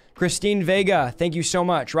 Christine Vega, thank you so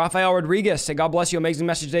much. Rafael Rodriguez said, God bless you. Amazing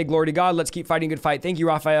message today. Glory to God. Let's keep fighting a good fight. Thank you,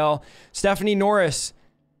 Rafael. Stephanie Norris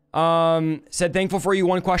said, thankful for you.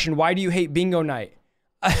 One question. Why do you hate bingo night?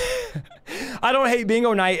 I don't hate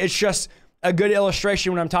bingo night. It's just a good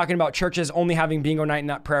illustration when I'm talking about churches only having bingo night and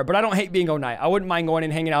not prayer. But I don't hate bingo night. I wouldn't mind going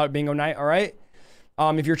and hanging out at bingo night. All right.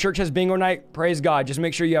 If your church has bingo night, praise God. Just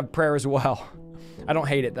make sure you have prayer as well. I don't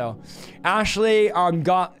hate it though. Ashley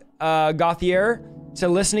Gauthier said,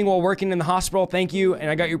 listening while working in the hospital. Thank you. And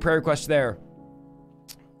I got your prayer request there.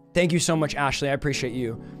 Thank you so much, Ashley. I appreciate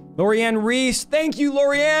you. Lorianne Reese. Thank you,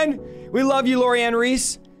 Lorianne. We love you, Lorianne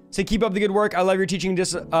Reese. So keep up the good work. I love your teaching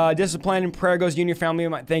discipline and prayer goes to you and your family.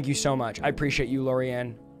 Thank you so much. I appreciate you,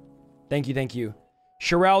 Lorianne. Thank you. Thank you.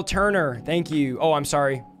 Sherelle Turner. Thank you. Oh, I'm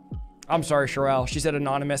sorry. I'm sorry, Sherelle. She said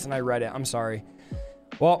anonymous and I read it. I'm sorry.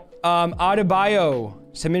 Well, Adebayo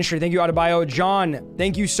said ministry. Thank you, Adebayo. John,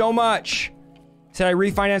 thank you so much. Said, I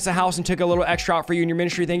refinanced the house and took a little extra out for you in your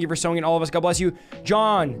ministry. Thank you for sowing in all of us. God bless you.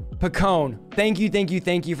 John Pacone,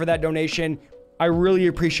 thank you for that donation. I really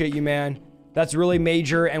appreciate you, man. That's really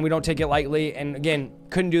major and we don't take it lightly. And again,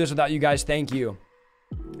 couldn't do this without you guys. Thank you.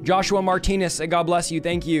 Joshua Martinez said, God bless you.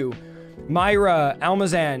 Thank you. Myra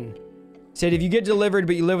Almazan said, if you get delivered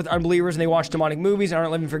but you live with unbelievers and they watch demonic movies and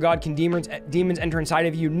aren't living for God, can demons enter inside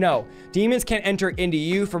of you? No. Demons can't enter into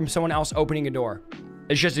you from someone else opening a door.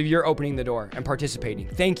 It's just if you're opening the door and participating.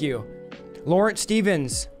 Thank you. Lawrence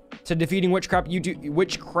Stevens said, defeating witchcraft.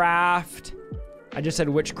 I just said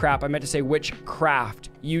witchcraft. I meant to say witchcraft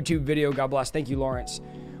YouTube video. God bless. Thank you, Lawrence.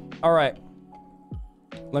 All right.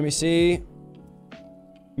 Let me see.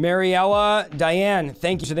 Mariella Diane,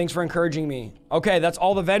 thank you. So thanks for encouraging me. Okay, that's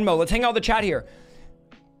all the Venmo. Let's hang out the chat here.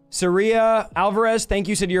 Saria Alvarez, thank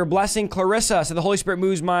you. Said you're a blessing. Clarissa said the Holy Spirit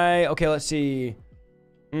moves my... Okay, let's see.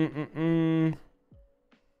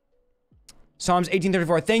 Psalms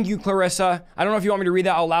 18:34. Thank you, Clarissa. I don't know if you want me to read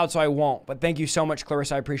that out loud, so I won't. But thank you so much,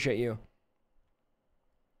 Clarissa. I appreciate you.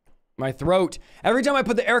 My throat. Every time I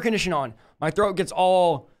put the air conditioner on, my throat gets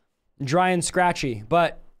all dry and scratchy.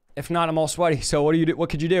 But if not, I'm all sweaty. So what do you do?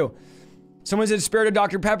 What could you do? Someone said Spirit of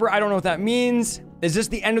Dr. Pepper. I don't know what that means. Is this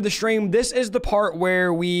the end of the stream? This is the part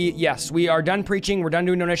where we are done preaching. We're done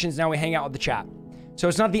doing donations. Now we hang out with the chat. So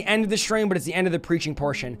it's not the end of the stream, but it's the end of the preaching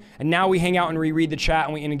portion. And now we hang out and we read the chat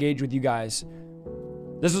and we engage with you guys.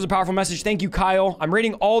 This was a powerful message. Thank you, Kyle. I'm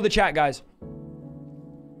reading all the chat, guys.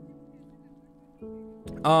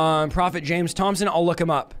 Prophet James Thompson. I'll look him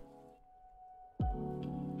up.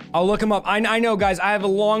 I know, guys. I have a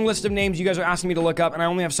long list of names you guys are asking me to look up, and I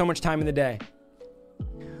only have so much time in the day.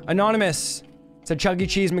 Anonymous said Chuck E.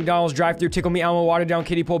 Cheese, McDonald's, drive-thru, Tickle Me Elmo, Waterdown,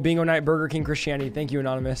 Kiddie Pool, Bingo Night, Burger King, Christianity. Thank you,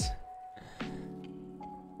 Anonymous.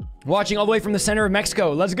 Watching all the way from the center of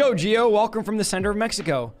Mexico. Let's go, Gio. Welcome from the center of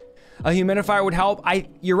Mexico. A humidifier would help.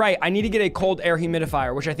 You're right. I need to get a cold air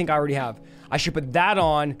humidifier, which I think I already have. I should put that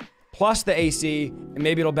on, plus the AC, and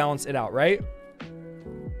maybe it'll balance it out, right?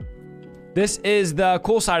 This is the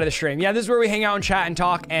cool side of the stream. Yeah, this is where we hang out and chat and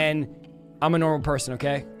talk, and I'm a normal person,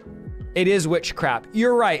 okay? It is witchcraft.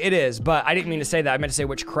 You're right, it is, but I didn't mean to say that. I meant to say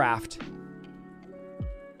witchcraft.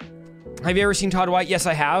 Have you ever seen Todd White? Yes,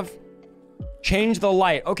 I have. Change the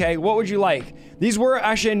light. Okay, what would you like? These were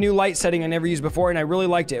actually a new light setting I never used before, and I really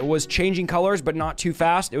liked it. It was changing colors, but not too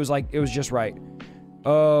fast. It was like, it was just right.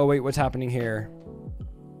 Oh, wait, what's happening here?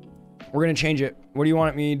 We're gonna change it. What do you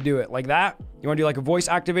want me to do it? Like that? You wanna do like a voice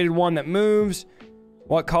activated one that moves?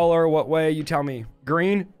 What color, what way? You tell me.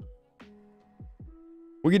 Green?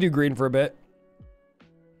 We could do green for a bit.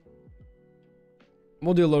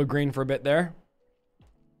 We'll do a little green for a bit there.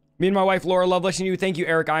 Me and my wife, Laura, love listening to you. Thank you,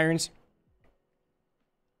 Eric Irons.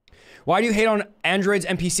 Why do you hate on Androids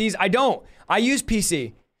and PCs? I don't. I use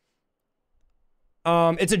PC.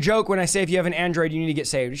 It's a joke when I say if you have an Android, you need to get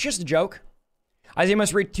saved. It's just a joke. Isaiah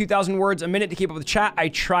must read 2,000 words a minute to keep up with the chat. I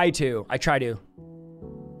try to.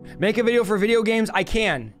 Make a video for video games. I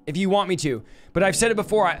can, if you want me to. But I've said it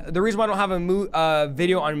before. The reason why I don't have a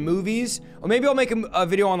video on movies, or maybe I'll make a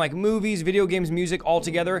video on like movies, video games, music all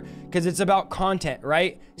together, because it's about content,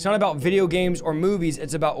 right? It's not about video games or movies.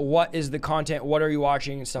 It's about what is the content, what are you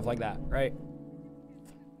watching, and stuff like that, right?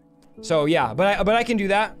 So yeah, but I can do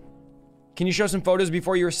that. Can you show some photos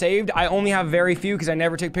before you were saved? I only have very few because I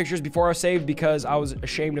never took pictures before I was saved because I was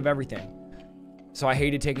ashamed of everything. So I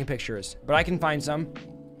hated taking pictures, but I can find some.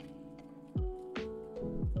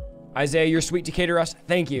 Isaiah, you're sweet to cater us.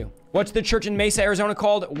 Thank you. What's the church in Mesa, Arizona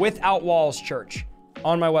called? Without Walls Church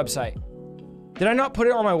on my website. Did I not put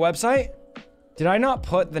it on my website? Did I not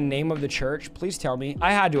put the name of the church? Please tell me.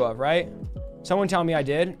 I had to have, right? Someone tell me I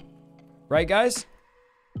did. Right, guys?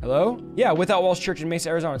 Hello? Yeah, Without Walls Church in Mesa,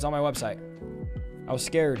 Arizona. It's on my website. I was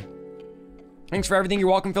scared. Thanks for everything. You're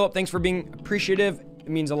welcome, Philip. Thanks for being appreciative. It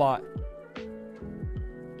means a lot.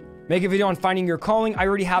 Make a video on finding your calling. I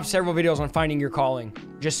already have several videos on finding your calling.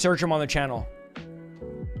 Just search them on the channel.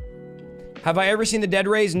 Have I ever seen the dead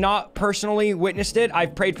raised? Not personally witnessed it.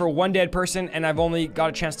 I've prayed for one dead person, and I've only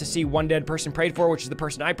got a chance to see one dead person prayed for, which is the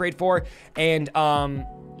person I prayed for. And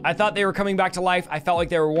I thought they were coming back to life. I felt like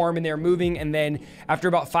they were warm and they were moving. And then after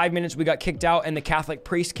about 5 minutes, we got kicked out, and the Catholic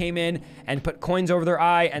priest came in and put coins over their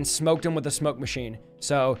eye and smoked them with a smoke machine.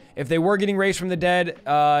 So if they were getting raised from the dead,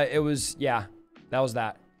 it was, yeah, that was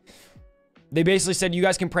that. They basically said, you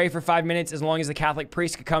guys can pray for 5 minutes as long as the Catholic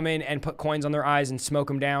priest could come in and put coins on their eyes and smoke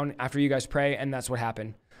them down after you guys pray. And that's what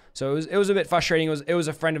happened. So it was a bit frustrating. It was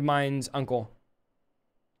a friend of mine's uncle.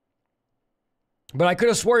 But I could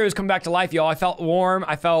have swore he was coming back to life, y'all. I felt warm.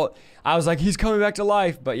 I was like, he's coming back to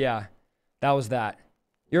life. But yeah, that was that.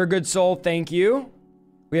 You're a good soul. Thank you.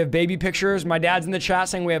 We have baby pictures. My dad's in the chat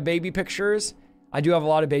saying we have baby pictures. I do have a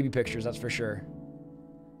lot of baby pictures, that's for sure.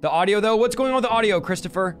 The audio though, what's going on with the audio,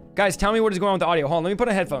 Christopher? Guys, tell me what is going on with the audio. Hold on, let me put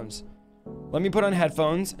on headphones. Let me put on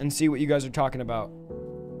headphones and see what you guys are talking about.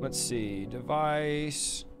 Let's see,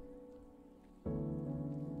 device.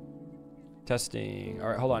 Testing, all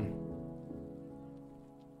right, hold on.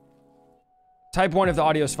 Type 1 if the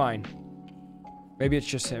audio is fine. Maybe it's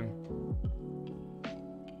just him.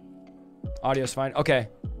 Audio's fine, okay.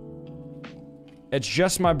 It's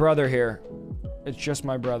just my brother here. It's just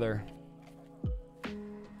my brother.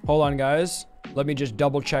 Hold on, guys. Let me just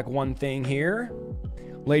double check one thing here.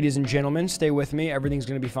 Ladies and gentlemen, stay with me. Everything's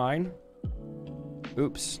gonna be fine.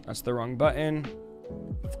 Oops, that's the wrong button.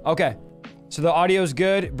 Okay, so the audio's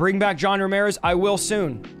good. Bring back John Ramirez. I will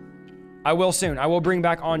soon. I will bring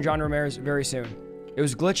back on John Ramirez very soon. It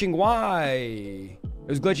was glitching. Why? It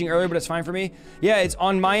was glitching earlier, but it's fine for me. Yeah, it's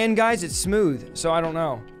on my end, guys. It's smooth, so I don't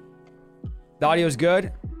know. The audio's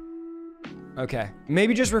good. Okay,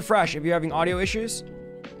 maybe just refresh if you're having audio issues.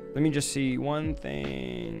 Let me just see one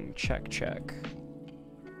thing. Check.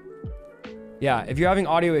 Yeah, if you're having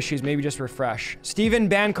audio issues, maybe just refresh. Steven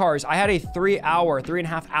Bancars. I had a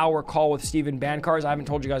 3.5 hour call with Steven Bancars. I haven't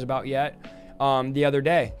told you guys about yet. The other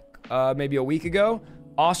day, maybe a week ago.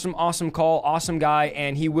 Awesome call. Awesome guy.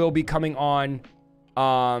 And he will be coming on.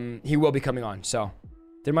 So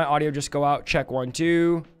did my audio just go out? Check 1,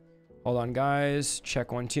 2. Hold on, guys.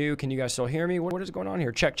 Check 1, 2. Can you guys still hear me? What is going on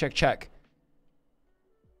here? Check.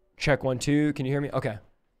 Check 1, 2. Can you hear me? Okay.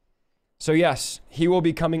 So yes, he will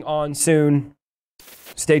be coming on soon.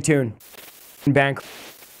 Stay tuned. Bank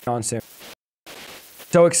on soon.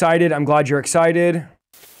 So excited. I'm glad you're excited.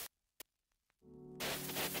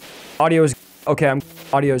 Audio's okay.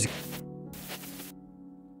 Audio's.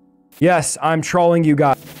 Yes, I'm trolling you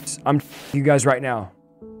guys. I'm you guys right now.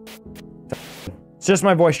 It's just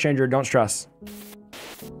my voice changer. Don't stress.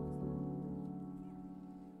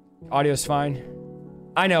 Audio's fine.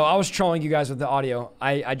 I know, I was trolling you guys with the audio.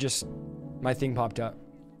 I just, my thing popped up.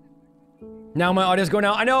 Now my audio's going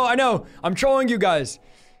out. I know. I'm trolling you guys.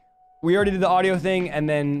 We already did the audio thing, and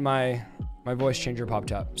then my voice changer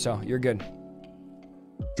popped up. So you're good.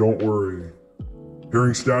 Don't worry.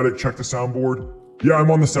 Hearing static, check the soundboard. Yeah, I'm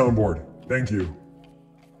on the soundboard. Thank you.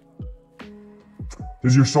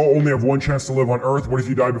 Does your soul only have one chance to live on earth? What if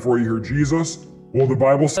you die before you hear Jesus? Well, the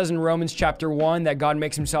Bible says in Romans chapter 1 that God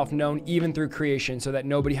makes himself known even through creation so that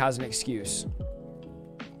nobody has an excuse.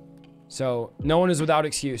 So no one is without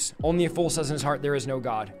excuse. Only a fool says in his heart there is no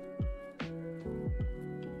God.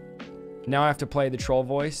 Now I have to play the troll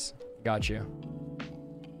voice. Got you.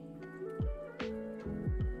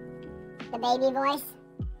 The baby voice.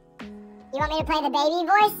 You want me to play the baby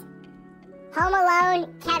voice? Home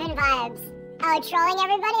Alone, Kevin vibes. Oh, trolling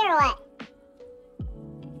everybody or what?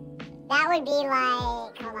 That would be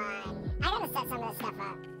like, hold on. I gotta set some of this stuff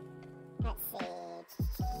up. Let's see.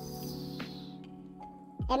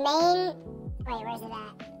 The main, wait, where's it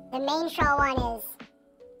at? The main troll one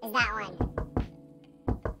is that one.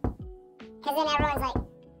 Cause then everyone's like,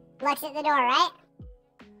 looks at the door, right?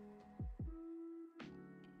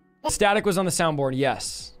 Static was on the soundboard,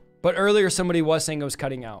 yes. But earlier somebody was saying it was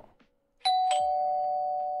cutting out.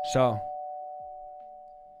 So.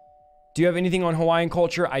 Do you have anything on Hawaiian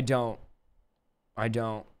culture? I don't.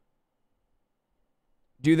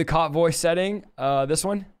 Do the cop voice setting. This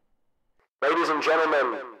one. Ladies and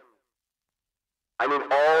gentlemen, I need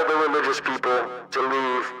all the religious people to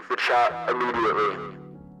leave the chat immediately.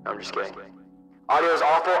 I'm just kidding. Audio is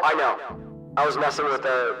awful, I know. I was messing with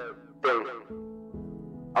the thing.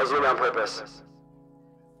 I was doing it on purpose.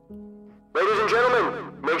 Ladies and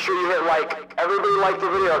gentlemen, make sure you hit like. Everybody like the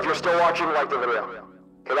video. If you're still watching, like the video.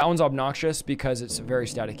 Okay, that one's obnoxious because it's very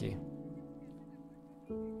staticky.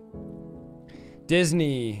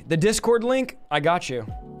 Disney. The Discord link, I got you.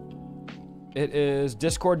 It is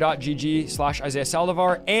discord.gg/Isaiah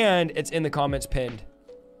Saldivar, and it's in the comments pinned.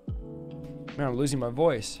 Man, I'm losing my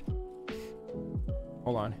voice.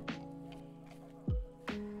 Hold on.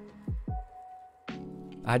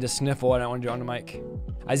 I had to sniffle and I want to do it on the mic.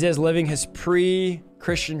 Isaiah's living his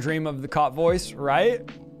pre-Christian dream of the cop voice, right?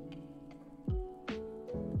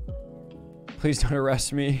 Please don't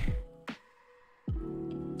arrest me.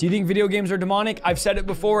 Do you think video games are demonic? I've said it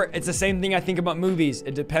before. It's the same thing I think about movies.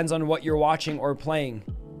 It depends on what you're watching or playing.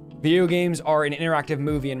 Video games are an interactive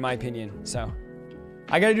movie in my opinion. So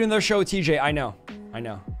I got to do another show with TJ. I know.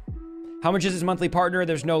 How much is his monthly partner?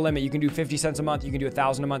 There's no limit. You can do 50 cents a month. You can do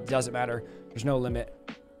 1,000 a month. Doesn't matter. There's no limit.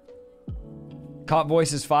 Cop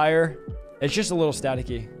voice is fire. It's just a little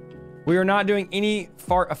staticky. We are not doing any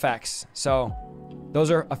fart effects. So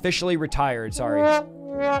those are officially retired. Sorry.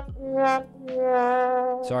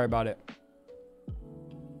 Sorry about it.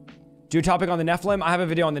 Do a topic on the Nephilim. I have a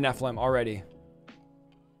video on the Nephilim already.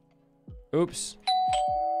 Oops.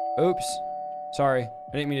 Sorry.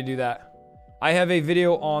 I didn't mean to do that. I have a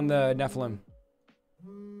video on the Nephilim.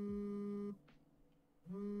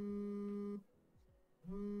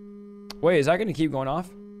 Wait, is that going to keep going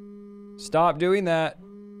off? Stop doing that.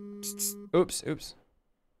 Oops.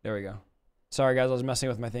 There we go. Sorry, guys. I was messing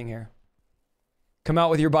with my thing here. Come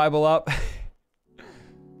out with your Bible up.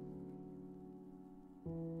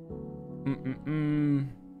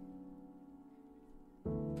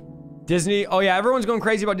 Disney. Oh yeah, everyone's going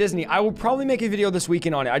crazy about Disney. I will probably make a video this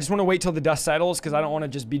weekend on it. I just want to wait till the dust settles because I don't want to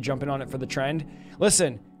just be jumping on it for the trend.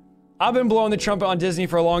 Listen, I've been blowing the trumpet on Disney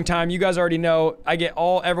for a long time. You guys already know.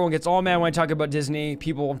 Everyone gets all mad when I talk about Disney.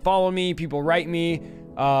 People follow me. People write me.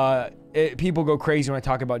 People go crazy when I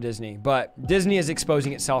talk about Disney. But Disney is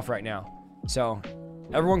exposing itself right now. So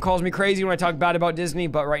everyone calls me crazy when I talk bad about Disney.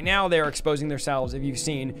 But right now they are exposing themselves. If you've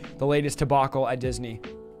seen the latest debacle at Disney.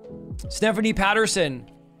 Stephanie Patterson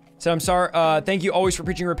said, I'm sorry. Thank you always for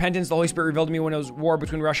preaching repentance. The Holy Spirit revealed to me when it was war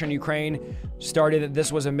between Russia and Ukraine started that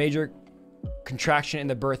this was a major contraction in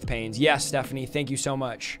the birth pains. Yes, Stephanie, thank you so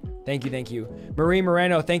much. Thank you. Marie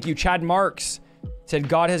Moreno, thank you. Chad Marks said,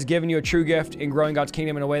 God has given you a true gift in growing God's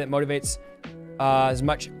kingdom in a way that motivates as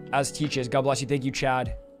much as teaches. God bless you. Thank you,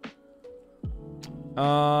 Chad.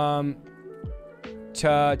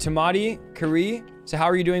 Tamati Kari, so how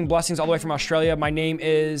are you doing? Blessings all the way from Australia. My name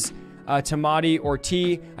is Tamati or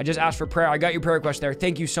T. I just asked for prayer. I got your prayer request there.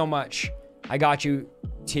 Thank you so much. I got you,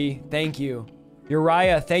 T. Thank you.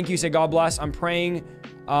 Uriah, thank you. Say God bless. I'm praying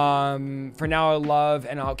for now. I love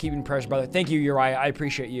and I'll keep in prayers, brother. Thank you, Uriah. I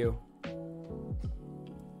appreciate you.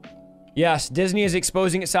 Yes, Disney is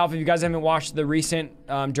exposing itself. If you guys haven't watched the recent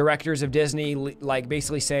directors of Disney, like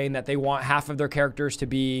basically saying that they want half of their characters to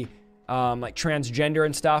be like transgender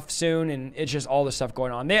and stuff soon, and it's just all this stuff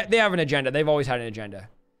going on. They have an agenda. They've always had an agenda,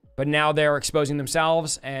 but now they're exposing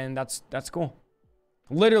themselves, and that's cool.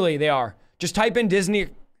 Literally, they are. Just type in Disney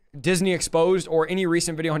Disney Exposed or any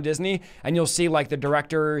recent video on Disney, and you'll see like the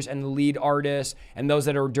directors and the lead artists and those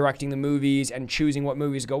that are directing the movies and choosing what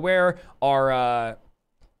movies go where are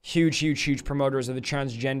huge promoters of the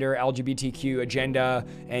transgender LGBTQ agenda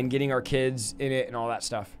and getting our kids in it and all that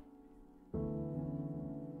stuff.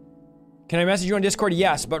 Can I message you on Discord?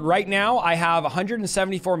 Yes, but right now I have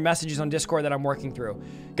 174 messages on Discord that I'm working through.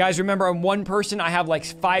 Guys, remember, I'm one person. I have like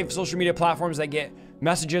 5 social media platforms that get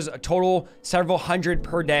messages, a total several hundred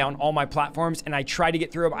per day on all my platforms, and I try to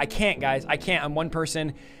get through them. I can't, guys. I can't. I'm one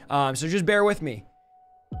person, so just bear with me.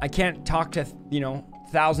 I can't talk to, you know,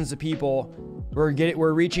 thousands of people.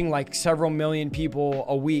 We're reaching like several million people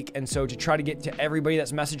a week, and so to try to get to everybody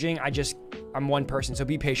that's messaging, I'm one person, so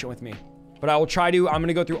be patient with me. But I will try to. I'm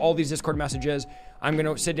gonna go through all these Discord messages. I'm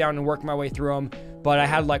gonna sit down and work my way through them. But I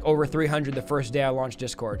had like over 300 the first day I launched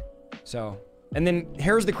Discord. So, and then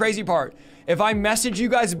here's the crazy part. If I message you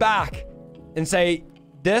guys back and say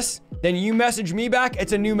this, then you message me back,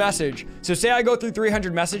 it's a new message. So say I go through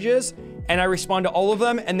 300 messages and I respond to all of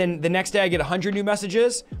them, and then the next day I get 100 new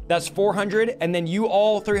messages, that's 400, and then you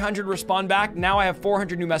all 300 respond back. Now I have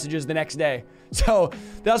 400 new messages the next day. So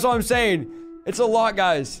that's what I'm saying. It's a lot,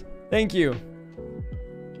 guys. Thank you.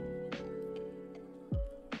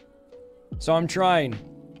 So I'm trying.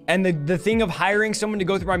 And the thing of hiring someone to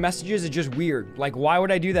go through my messages is just weird. Like, why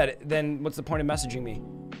would I do that? Then what's the point of messaging me?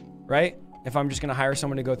 Right? If I'm just gonna hire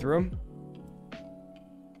someone to go through them.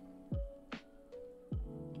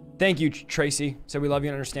 Thank you, Tracy. So we love you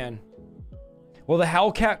and understand. Will the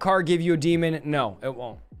Hellcat car give you a demon? No, it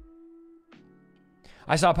won't.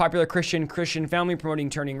 I saw a popular Christian family promoting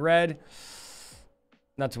turning red.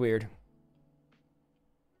 That's weird.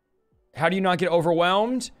 How do you not get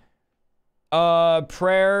overwhelmed?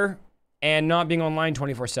 Prayer and not being online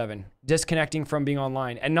 24/7. Disconnecting from being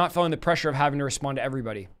online and not feeling the pressure of having to respond to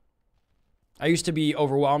everybody. I used to be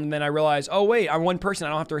overwhelmed, and then I realized, oh wait, I'm one person. I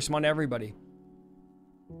don't have to respond to everybody.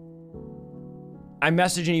 I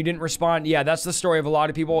messaged and you didn't respond. Yeah, that's the story of a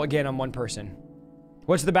lot of people. Again, I'm one person.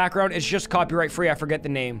 What's the background? It's just copyright free. I forget the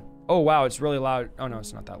name. Oh wow, it's really loud. Oh no,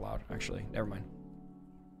 it's not that loud, actually. Never mind.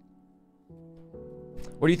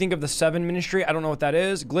 What do you think of the 7 ministry? I don't know what that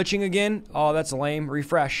is. Glitching again? Oh, that's lame.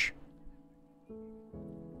 Refresh.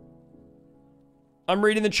 I'm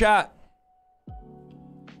reading the chat.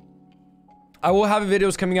 I will have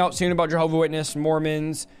videos coming out soon about Jehovah's Witness,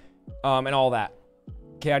 Mormons, and all that.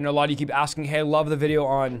 Okay, I know a lot of you keep asking, hey, I love the video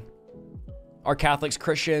on our Catholics,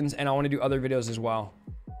 Christians, and I want to do other videos as well.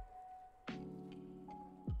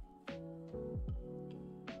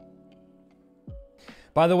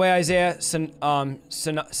 By the way, Isaiah, Senegal,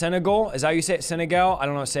 is that how you say it? Senegal? I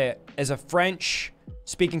don't know how to say it. Is a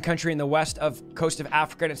French-speaking country in the coast of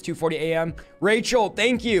Africa, and it's 2:40 a.m. Rachel,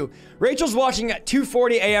 thank you. Rachel's watching at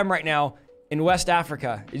 2:40 a.m. right now in West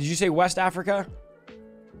Africa. Did you say West Africa?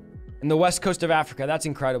 In the west coast of Africa. That's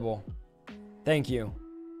incredible. Thank you.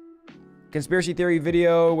 Conspiracy theory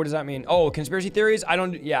video. What does that mean? Oh, conspiracy theories?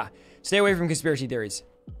 Yeah. Stay away from conspiracy theories.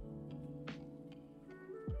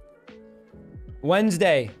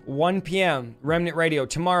 Wednesday, 1 p.m., Remnant Radio.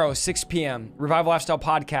 Tomorrow, 6 p.m., Revival Lifestyle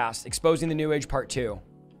Podcast, Exposing the New Age Part 2.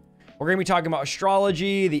 We're going to be talking about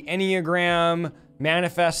astrology, the Enneagram,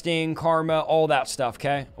 manifesting, karma, all that stuff,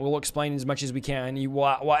 okay? We'll explain as much as we can.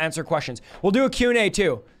 We'll answer questions. We'll do a Q&A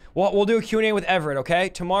too. We'll do a Q&A with Everett, okay?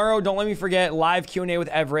 Tomorrow, don't let me forget, live Q&A with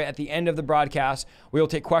Everett at the end of the broadcast. We'll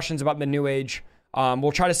take questions about the New Age.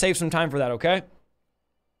 We'll try to save some time for that, okay?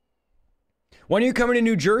 When are you coming to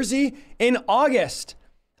New Jersey? In August.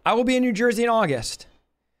 I will be in New Jersey in August.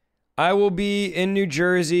 I will be in New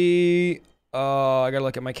Jersey. I gotta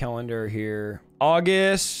look at my calendar here.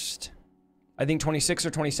 August, I think 26th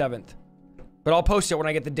or 27th. But I'll post it when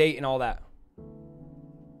I get the date and all that.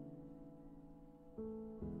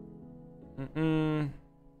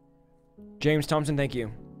 James Thompson, thank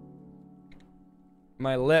you.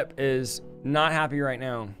 My lip is not happy right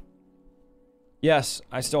now. Yes,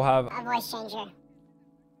 I still have a voice changer.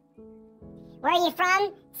 Where are you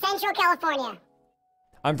from? Central California.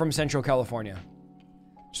 I'm from Central California.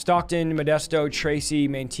 Stockton, Modesto, Tracy,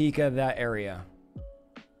 Manteca, that area.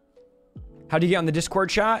 How do you get on the Discord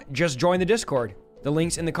chat? Just join the Discord. The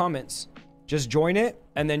link's in the comments. Just join it,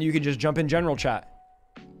 and then you can just jump in general chat.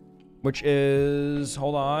 Which is,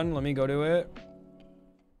 hold on, let me go to it.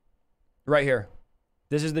 Right here.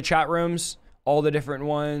 This is the chat rooms. All the different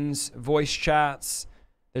ones, voice chats.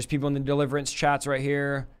 There's people in the deliverance chats right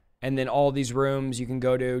here. And then all these rooms you can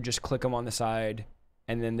go to, just click them on the side.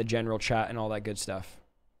 And then the general chat and all that good stuff.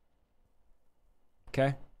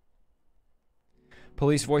 Okay?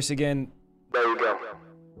 Police voice again. There you go.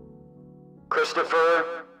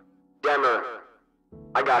 Christopher Demmer.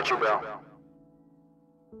 I I got you, bro.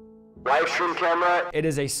 Live stream camera. It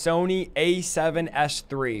is a Sony A7S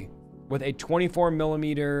III with a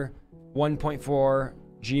 24mm 1.4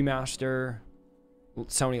 G Master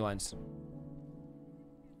Sony lens.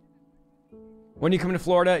 When you come to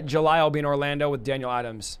Florida, July, I'll be in Orlando with Daniel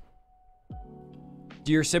Adams.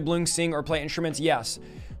 Do your siblings sing or play instruments? Yes.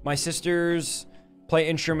 My sisters play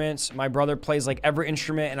instruments. My brother plays like every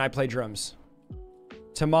instrument, and I play drums.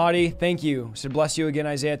 Tamati, thank you. So bless you again,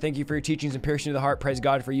 Isaiah. Thank you for your teachings and piercing to the heart. Praise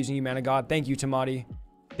God for using you, man of God. Thank you, Tamati.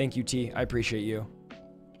 Thank you, T. I appreciate you.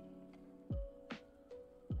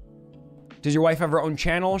 Does your wife have her own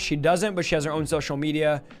channel? She doesn't, but she has her own social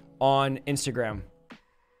media on Instagram.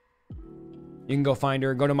 You can go find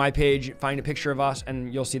her. Go to my page, find a picture of us,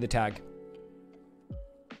 and you'll see the tag.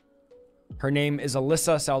 Her name is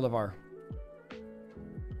Isaiah Saldivar.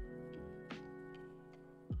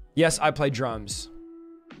 Yes, I play drums.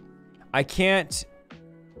 I can't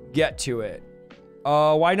get to it.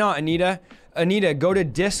 Why not, Anita? Anita, go to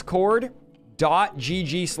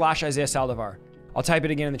discord.gg/Isaiah Saldivar. I'll type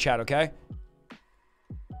it again in the chat, okay?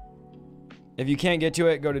 If you can't get to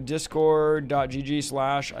it, go to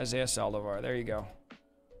discord.gg/Isaiah Saldivar. There you go.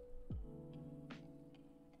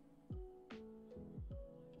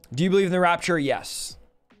 Do you believe in the rapture? Yes.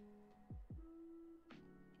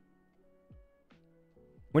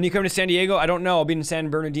 When you come to San Diego, I don't know. I'll be in San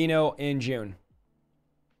Bernardino in June.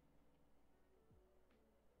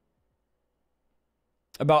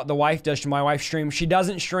 About the wife, does my wife stream? She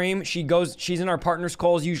doesn't stream. She's in our partners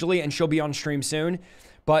calls usually, and she'll be on stream soon.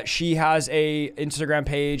 But she has a Instagram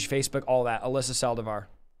page, Facebook, all that. Isaiah Saldivar.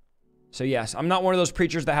 So yes, I'm not one of those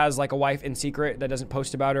preachers that has like a wife in secret that doesn't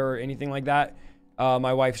post about her or anything like that.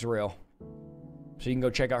 My wife's real. So you can go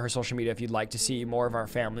check out her social media if you'd like to see more of our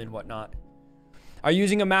family and whatnot. Are you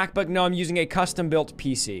using a MacBook? No, I'm using a custom-built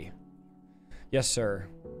PC. Yes, sir.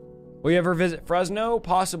 Will you ever visit Fresno?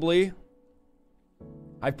 Possibly.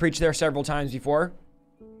 I've preached there several times before.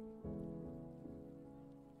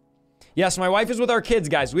 Yes, my wife is with our kids,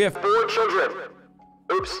 guys. We have 4 children.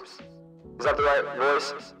 Oops. Is that the right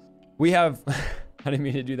voice? We have... I didn't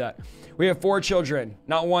mean to do that. We have 4 children.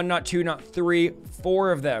 Not 1, not 2, not 3.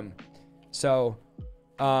 4 of them. So,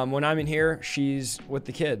 when I'm in here, she's with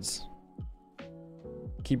the kids.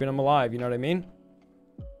 Keeping them alive, you know what I mean?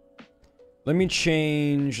 Let me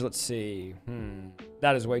change, let's see.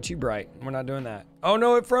 That is way too bright. We're not doing that. Oh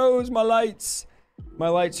no, it froze, my lights. My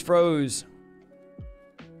lights froze.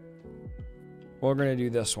 We're gonna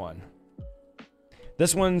do this one.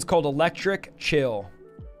 This one's called Electric Chill.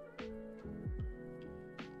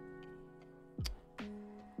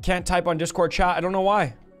 Can't type on Discord chat, I don't know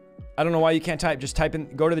why. I don't know why you can't type, just type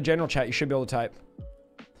in, go to the general chat, you should be able to type.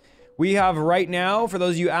 We have right now, for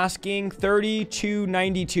those of you asking,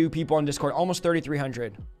 3,292 people on Discord, almost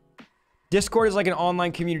 3,300. Discord is like an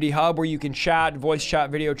online community hub where you can chat, voice chat,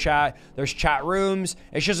 video chat. There's chat rooms.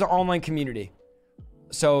 It's just an online community.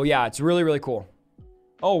 So yeah, it's really, really cool.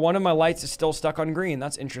 Oh, one of my lights is still stuck on green.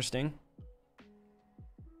 That's interesting.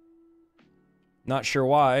 Not sure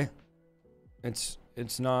why. It's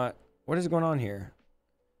not. What is going on here?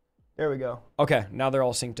 There we go. Okay, now they're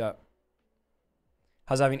all synced up.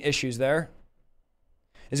 I was having issues there.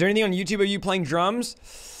 Is there anything on YouTube of you playing drums?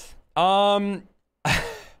 I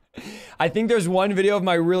think there's one video of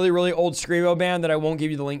my really, really old Screamo band that I won't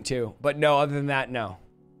give you the link to. But no, other than that, no.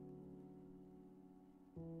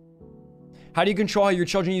 How do you control how your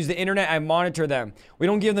children use the internet? I monitor them. We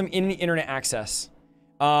don't give them any internet access.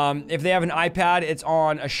 If they have an iPad, it's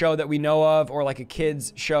on a show that we know of or like a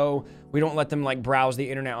kid's show. We don't let them like browse the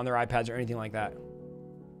internet on their iPads or anything like that.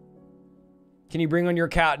 Can you bring on your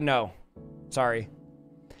cat? No. Sorry.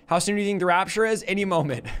 How soon do you think the rapture is? Any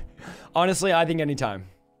moment. Honestly, I think anytime.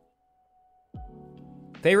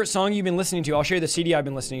 Favorite song you've been listening to? I'll show you the CD I've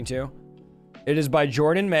been listening to. It is by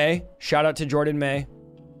Jordan May. Shout out to Jordan May.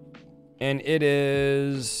 And it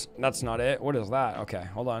is... That's not it. What is that? Okay,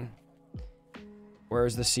 hold on. Where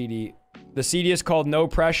is the CD? The CD is called No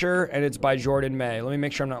Pressure, and it's by Jordan May. Let me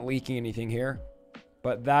make sure I'm not leaking anything here.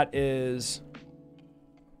 But that is...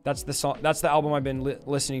 That's the song. That's the album I've been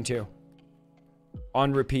listening to.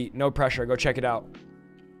 On repeat. No Pressure. Go check it out.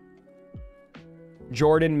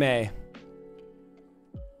 Jordan May.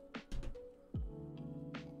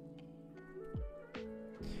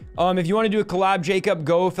 If you want to do a collab, Jacob,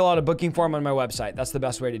 go fill out a booking form on my website. That's the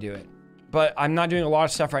best way to do it. But I'm not doing a lot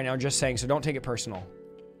of stuff right now, just saying, so don't take it personal.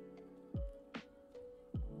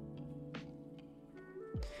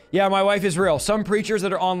 Yeah, my wife is real. Some preachers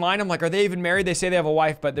that are online, I'm like, are they even married? They say they have a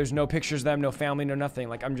wife, but there's no pictures of them, no family, no nothing.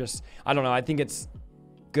 Like, I don't know. I think it's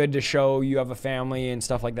good to show you have a family and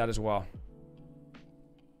stuff like that as well.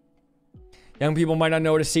 Young people might not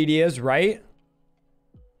know what a CD is, right?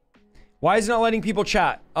 Why is it not letting people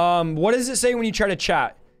chat? What does it say when you try to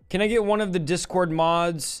chat? Can I get one of the Discord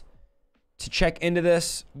mods to check into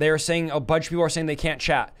this? They are saying, a bunch of people are saying they can't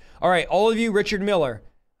chat. All right, all of you, Richard Miller,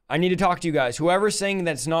 I need to talk to you guys. Whoever's saying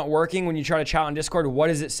that's not working when you try to chat on Discord,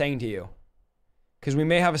 what is it saying to you? Because we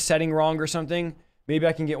may have a setting wrong or something. Maybe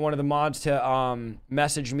I can get one of the mods to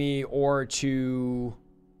message me or to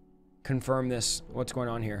confirm this, what's going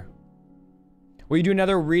on here. Will you do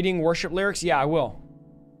another reading worship lyrics? Yeah, I will.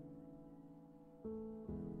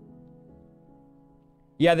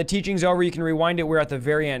 Yeah, the teaching's over. You can rewind it. We're at the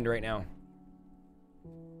very end right now.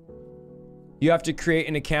 You have to create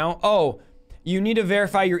an account. Oh, you need to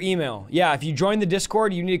verify your email. Yeah, if you join the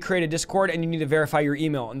Discord, you need to create a Discord and you need to verify your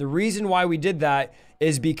email. And the reason why we did that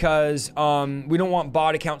is because we don't want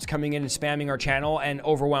bot accounts coming in and spamming our channel and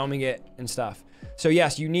overwhelming it and stuff. So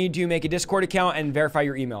yes, you need to make a Discord account and verify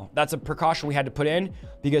your email. That's a precaution we had to put in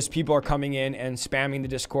because people are coming in and spamming the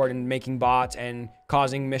Discord and making bots and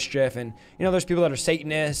causing mischief. And you know, there's people that are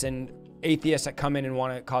Satanists and atheists that come in and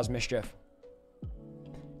want to cause mischief.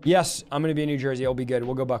 Yes, I'm going to be in New Jersey. It'll be good.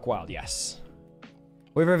 We'll go buck wild. Yes.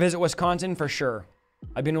 Will you ever visit Wisconsin? For sure.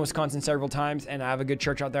 I've been to Wisconsin several times and I have a good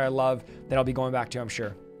church out there I love that I'll be going back to, I'm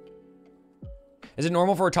sure. Is it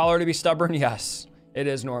normal for a toddler to be stubborn? Yes, it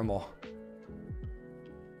is normal.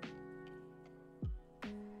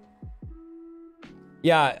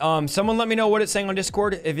 Yeah, someone let me know what it's saying on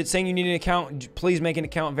Discord. If it's saying you need an account, please make an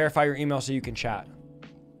account and verify your email so you can chat.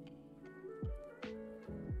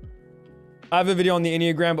 I have a video on the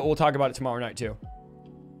Enneagram, but we'll talk about it tomorrow night too.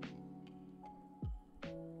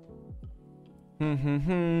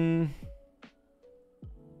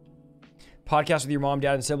 Podcast with your mom,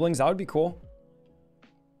 dad, and siblings. That would be cool.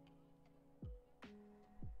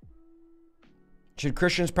 Should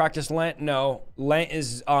Christians practice Lent? No. Lent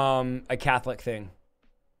is a Catholic thing.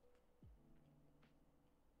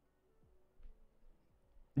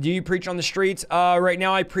 Do you preach on the streets? Right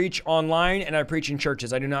now I preach online and I preach in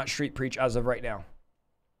churches. I do not street preach as of right now.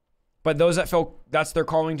 But those that feel that's their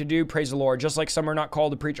calling to do, praise the Lord. Just like some are not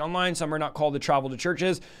called to preach online, some are not called to travel to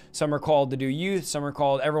churches, some are called to do youth, some are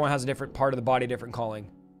called, everyone has a different part of the body, different calling.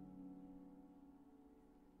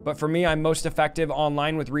 But for me, I'm most effective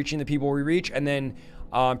online with reaching the people we reach and then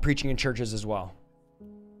preaching in churches as well.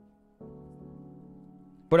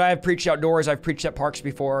 But I have preached outdoors. I've preached at parks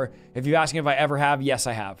before. If you ask me if I ever have, yes,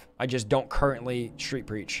 I have. I just don't currently street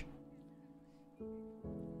preach.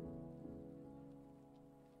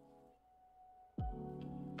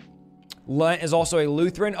 Lent is also a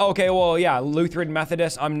Lutheran. Okay, well, yeah, Lutheran,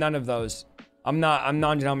 Methodist. I'm none of those. I'm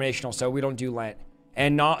non-denominational, so we don't do Lent.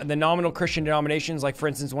 And not the nominal Christian denominations, like for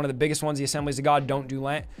instance, one of the biggest ones, the Assemblies of God, don't do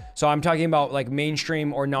Lent. So I'm talking about like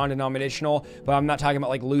mainstream or non-denominational, but I'm not talking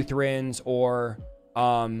about like Lutherans or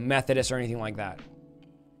Methodists or anything like that.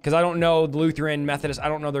 Because I don't know the Lutheran, Methodist, I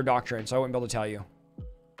don't know their doctrine, so I wouldn't be able to tell you.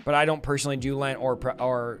 But I don't personally do Lent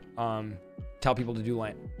or tell people to do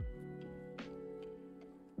Lent.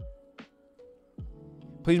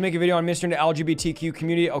 Please make a video on ministering to LGBTQ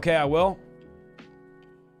community. Okay, I will.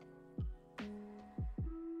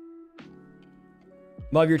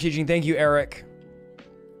 Love your teaching. Thank you, Eric.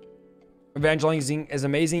 Evangelizing is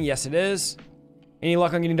amazing. Yes, it is. Any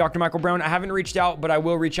luck on getting Dr. Michael Brown? I haven't reached out, but I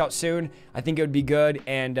will reach out soon. I think it would be good.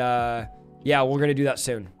 And yeah, we're going to do that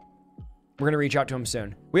soon. We're going to reach out to him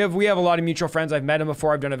soon. We have a lot of mutual friends. I've met him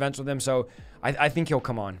before. I've done events with him. So I think he'll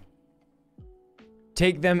come on.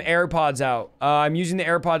 Take them AirPods out. I'm using the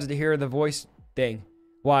AirPods to hear the voice thing.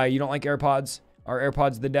 Why? You don't like AirPods? Are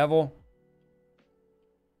AirPods the devil?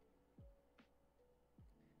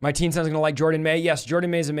 My teen son's going to like Jordan May. Yes, Jordan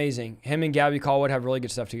May is amazing. Him and Gabby Callwood have really good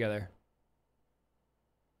stuff together.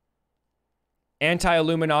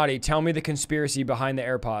 Anti-Illuminati. Tell me the conspiracy behind the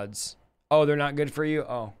AirPods. Oh, they're not good for you?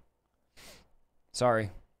 Oh. Sorry.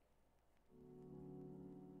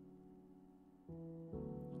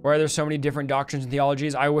 Why are there so many different doctrines and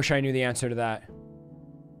theologies? I wish I knew the answer to that.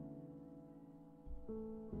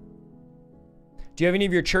 Do you have any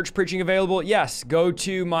of your church preaching available? Yes. Go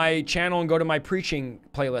to my channel and go to my preaching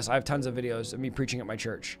playlist. I have tons of videos of me preaching at my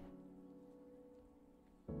church.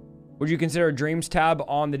 Would you consider a Dreams tab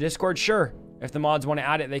on the Discord? Sure. If the mods want to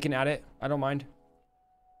add it, they can add it. I don't mind.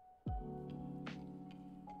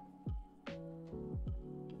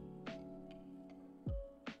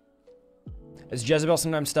 Is Jezebel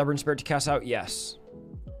sometimes stubborn spirit to cast out? Yes.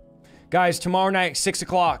 Guys, tomorrow night, 6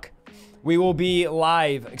 o'clock. we will be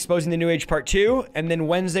live exposing the New Age Part 2. And then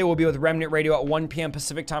Wednesday, we'll be with Remnant Radio at 1 p.m.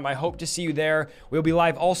 Pacific time. I hope to see you there. We'll be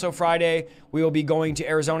live also Friday. We will be going to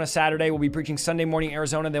Arizona Saturday. We'll be preaching Sunday morning,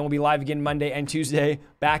 Arizona. Then we'll be live again Monday and Tuesday.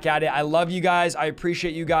 Back at it. I love you guys. I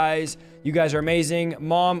appreciate you guys. You guys are amazing.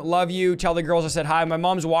 Mom, love you. Tell the girls I said hi. My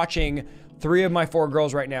mom's watching 3 of my 4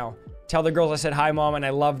 girls right now. Tell the girls I said hi, Mom, and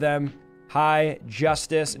I love them. Hi,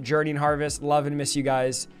 Justice, Journey and Harvest. Love and miss you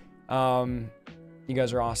guys. You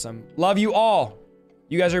guys are awesome. Love you all.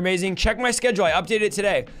 You guys are amazing. Check my schedule. I updated it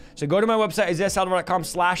today. So go to my website,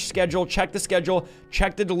 IsaiahSaldivar.com/schedule. Check the schedule.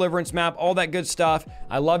 Check the deliverance map. All that good stuff.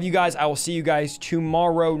 I love you guys. I will see you guys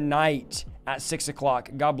tomorrow night at 6 o'clock.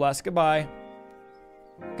 God bless. Goodbye.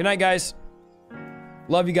 Good night, guys.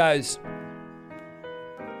 Love you guys.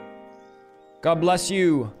 God bless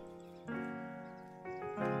you.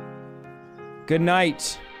 Good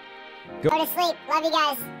night. Go to sleep. Love you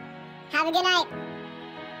guys. Have a good night.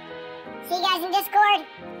 See you guys in Discord.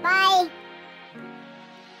 Bye.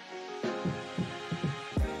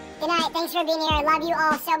 Good night. Thanks for being here. I love you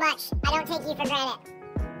all so much. I don't take you for granted.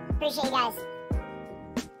 Appreciate you guys.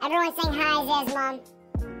 Everyone's saying hi, Isaiah's mom.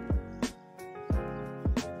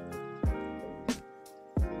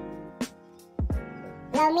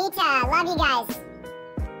 Lomita, love you guys.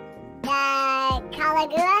 The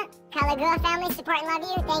Kalagua family support and love you.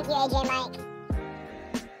 Thank you, AJ Mike.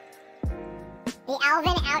 The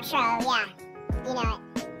Alvin outro, yeah, you know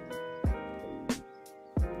it.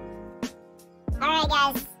 All right,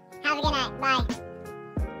 guys, have a good night. Bye.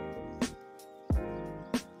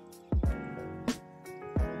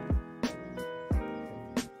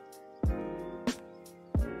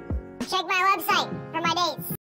 Check my website.